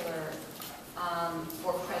particular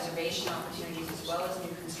for preservation opportunities as well as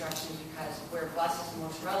new construction, because where bus is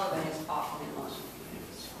most relevant is often in low-income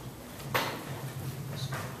communities.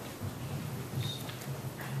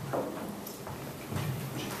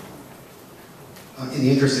 In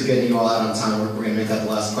the interest of getting you all out on time, we're going to make that the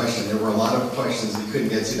last question. There were a lot of questions we couldn't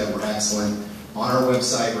get to that were excellent. On our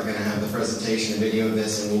website, we're going to have the presentation and video of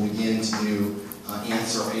this, and we'll begin to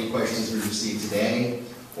answer any questions we received today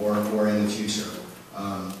or in the future.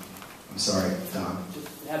 I'm sorry, Don.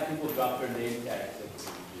 Just have people drop their name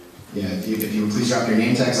tags. Yeah, if you would please drop your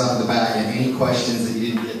name tags off the back, and any questions that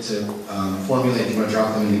you didn't get to formulate, if you want to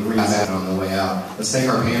drop them in the green bag on the way out. Let's thank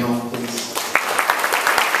our panel, please.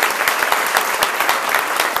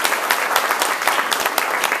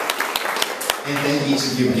 And thank each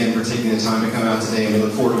of you again for taking the time to come out today, and we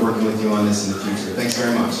look forward to working with you on this in the future. Thanks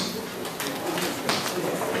very much.